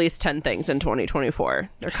at least 10 things in 2024.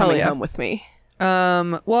 They're coming home with me.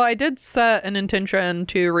 Well, I did set an intention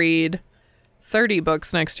to read 30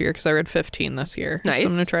 books next year because I read 15 this year. Nice. So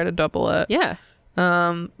I'm gonna try to double it. Yeah.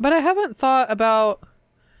 But I haven't thought about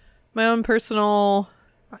my own personal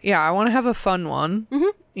Yeah, I want to have a fun one,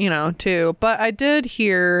 you know, too. But I did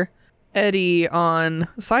hear Eddie on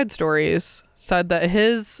Side Stories said that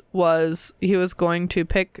he was going to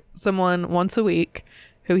pick someone once a week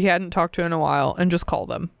who he hadn't talked to in a while and just call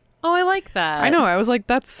them. Oh, I like that. I know. I was like,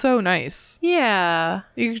 that's so nice. Yeah.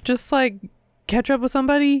 You just like catch up with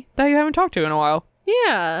somebody that you haven't talked to in a while.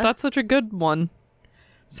 Yeah. That's such a good one.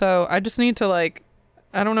 So I just need to like,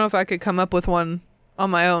 I don't know if I could come up with one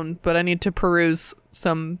on my own, but I need to peruse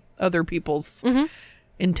some other people's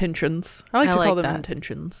intentions. I like to call them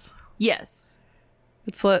intentions. Yes.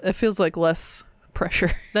 It feels like less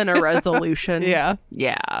pressure than a resolution. Yeah.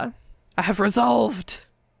 Yeah. I have resolved.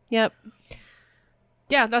 Yep.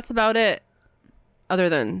 Yeah, that's about it. Other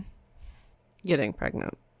than getting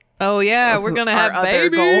pregnant. Oh yeah, we're gonna have our babies. other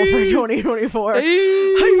goal for 2024. Hey.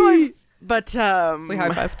 High five. But we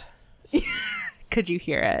high-fived. Could you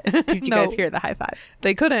hear it? Did you guys hear the high five?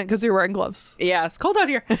 They couldn't because you're wearing gloves. Yeah, it's cold out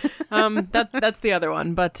here. That's the other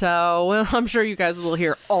one. But well, I'm sure you guys will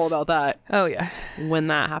hear all about that. Oh yeah, when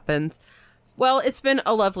that happens. Well, it's been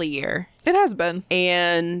a lovely year. It has been,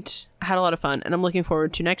 and I had a lot of fun. And I'm looking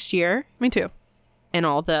forward to next year. Me too. And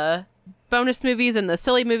all the bonus movies and the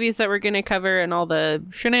silly movies that we're going to cover, and all the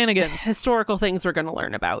shenanigans, historical things we're going to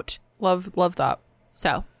learn about. Love that.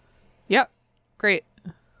 So, yep, great.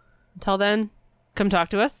 Until then, come talk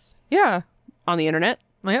to us. Yeah. On the internet.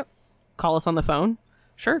 Yep. Call us on the phone.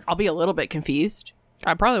 Sure. I'll be a little bit confused.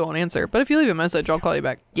 I probably won't answer, but if you leave a message, I'll call you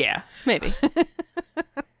back. Yeah, maybe.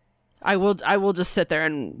 I will just sit there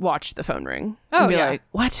and watch the phone ring. Oh, and be yeah. like,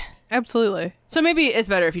 what? Absolutely. So maybe it's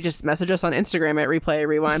better if you just message us on Instagram at Replay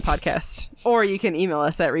Rewind Podcast, or you can email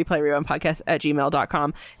us at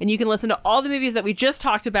replayrewindpodcast@gmail.com, and you can listen to all the movies that we just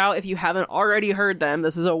talked about if you haven't already heard them.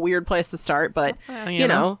 This is a weird place to start, but you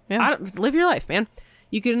know yeah. Live your life, man.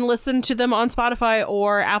 You can listen to them on Spotify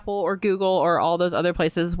or Apple or Google or all those other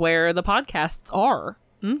places where the podcasts are.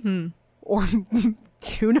 Mm-hmm. Or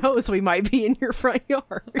who knows, we might be in your front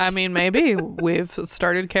yard. I mean, maybe. We've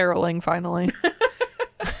started caroling finally.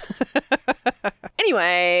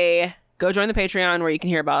 Anyway, go join the Patreon where you can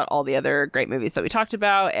hear about all the other great movies that we talked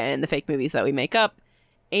about and the fake movies that we make up.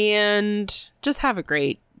 And just have a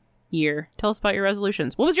great year. Tell us about your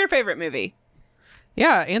resolutions. What was your favorite movie?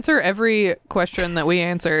 Yeah, answer every question that we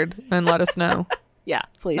answered and let us know. Yeah,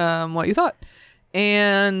 please. What you thought.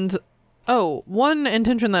 And, one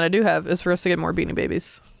intention that I do have is for us to get more Beanie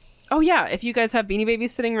Babies. Oh, yeah. If you guys have Beanie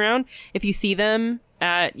Babies sitting around, if you see them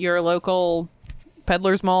at your local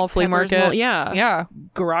Peddler's Mall, flea market. Mall, yeah.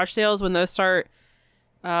 Garage sales, when those start,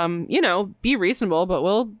 be reasonable, but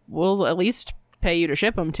we'll at least pay you to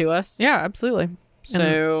ship them to us. Yeah, absolutely.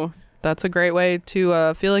 So and that's a great way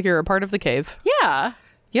to feel like you're a part of the cave. Yeah.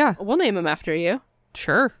 Yeah. We'll name them after you.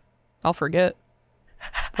 Sure. I'll forget.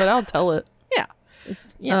 But I'll tell it. Yeah.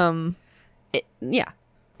 Yeah.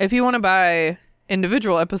 If you want to buy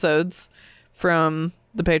individual episodes from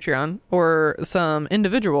the Patreon or some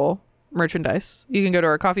individual merchandise, you can go to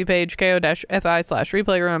our coffee page,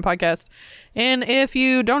 ko-fi/Replay Rewind Podcast. And if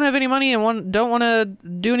you don't have any money and don't want to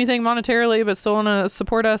do anything monetarily but still want to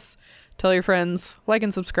support us, tell your friends, like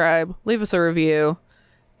and subscribe, leave us a review,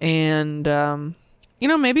 and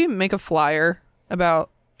maybe make a flyer about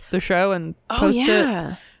the show and post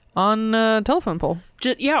it on a telephone pole.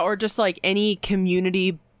 Or just like any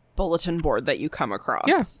community bulletin board that you come across.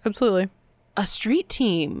 Yeah, absolutely. A street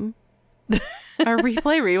team. A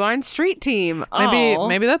Replay Rewind street team.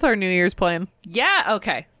 Maybe that's our New Year's plan. Yeah,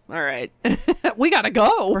 okay. All right. We gotta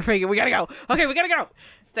go. We gotta go. Okay, we gotta go.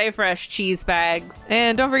 Stay fresh, cheese bags.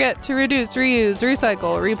 And don't forget to reduce, reuse,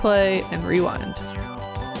 recycle, replay, and rewind.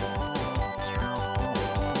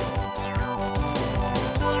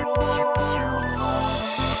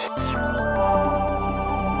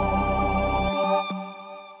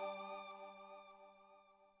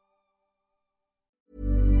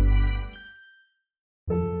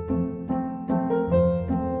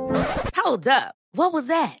 Hold up. What was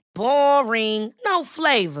that? Boring. No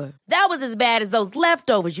flavor. That was as bad as those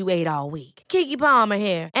leftovers you ate all week. Keke Palmer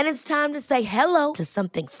here. And it's time to say hello to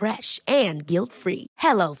something fresh and guilt-free.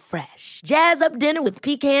 Hello Fresh. Jazz up dinner with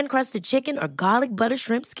pecan-crusted chicken or garlic butter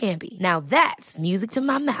shrimp scampi. Now that's music to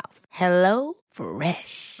my mouth. Hello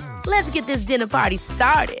Fresh. Let's get this dinner party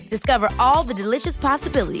started. Discover all the delicious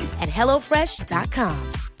possibilities at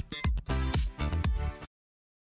HelloFresh.com.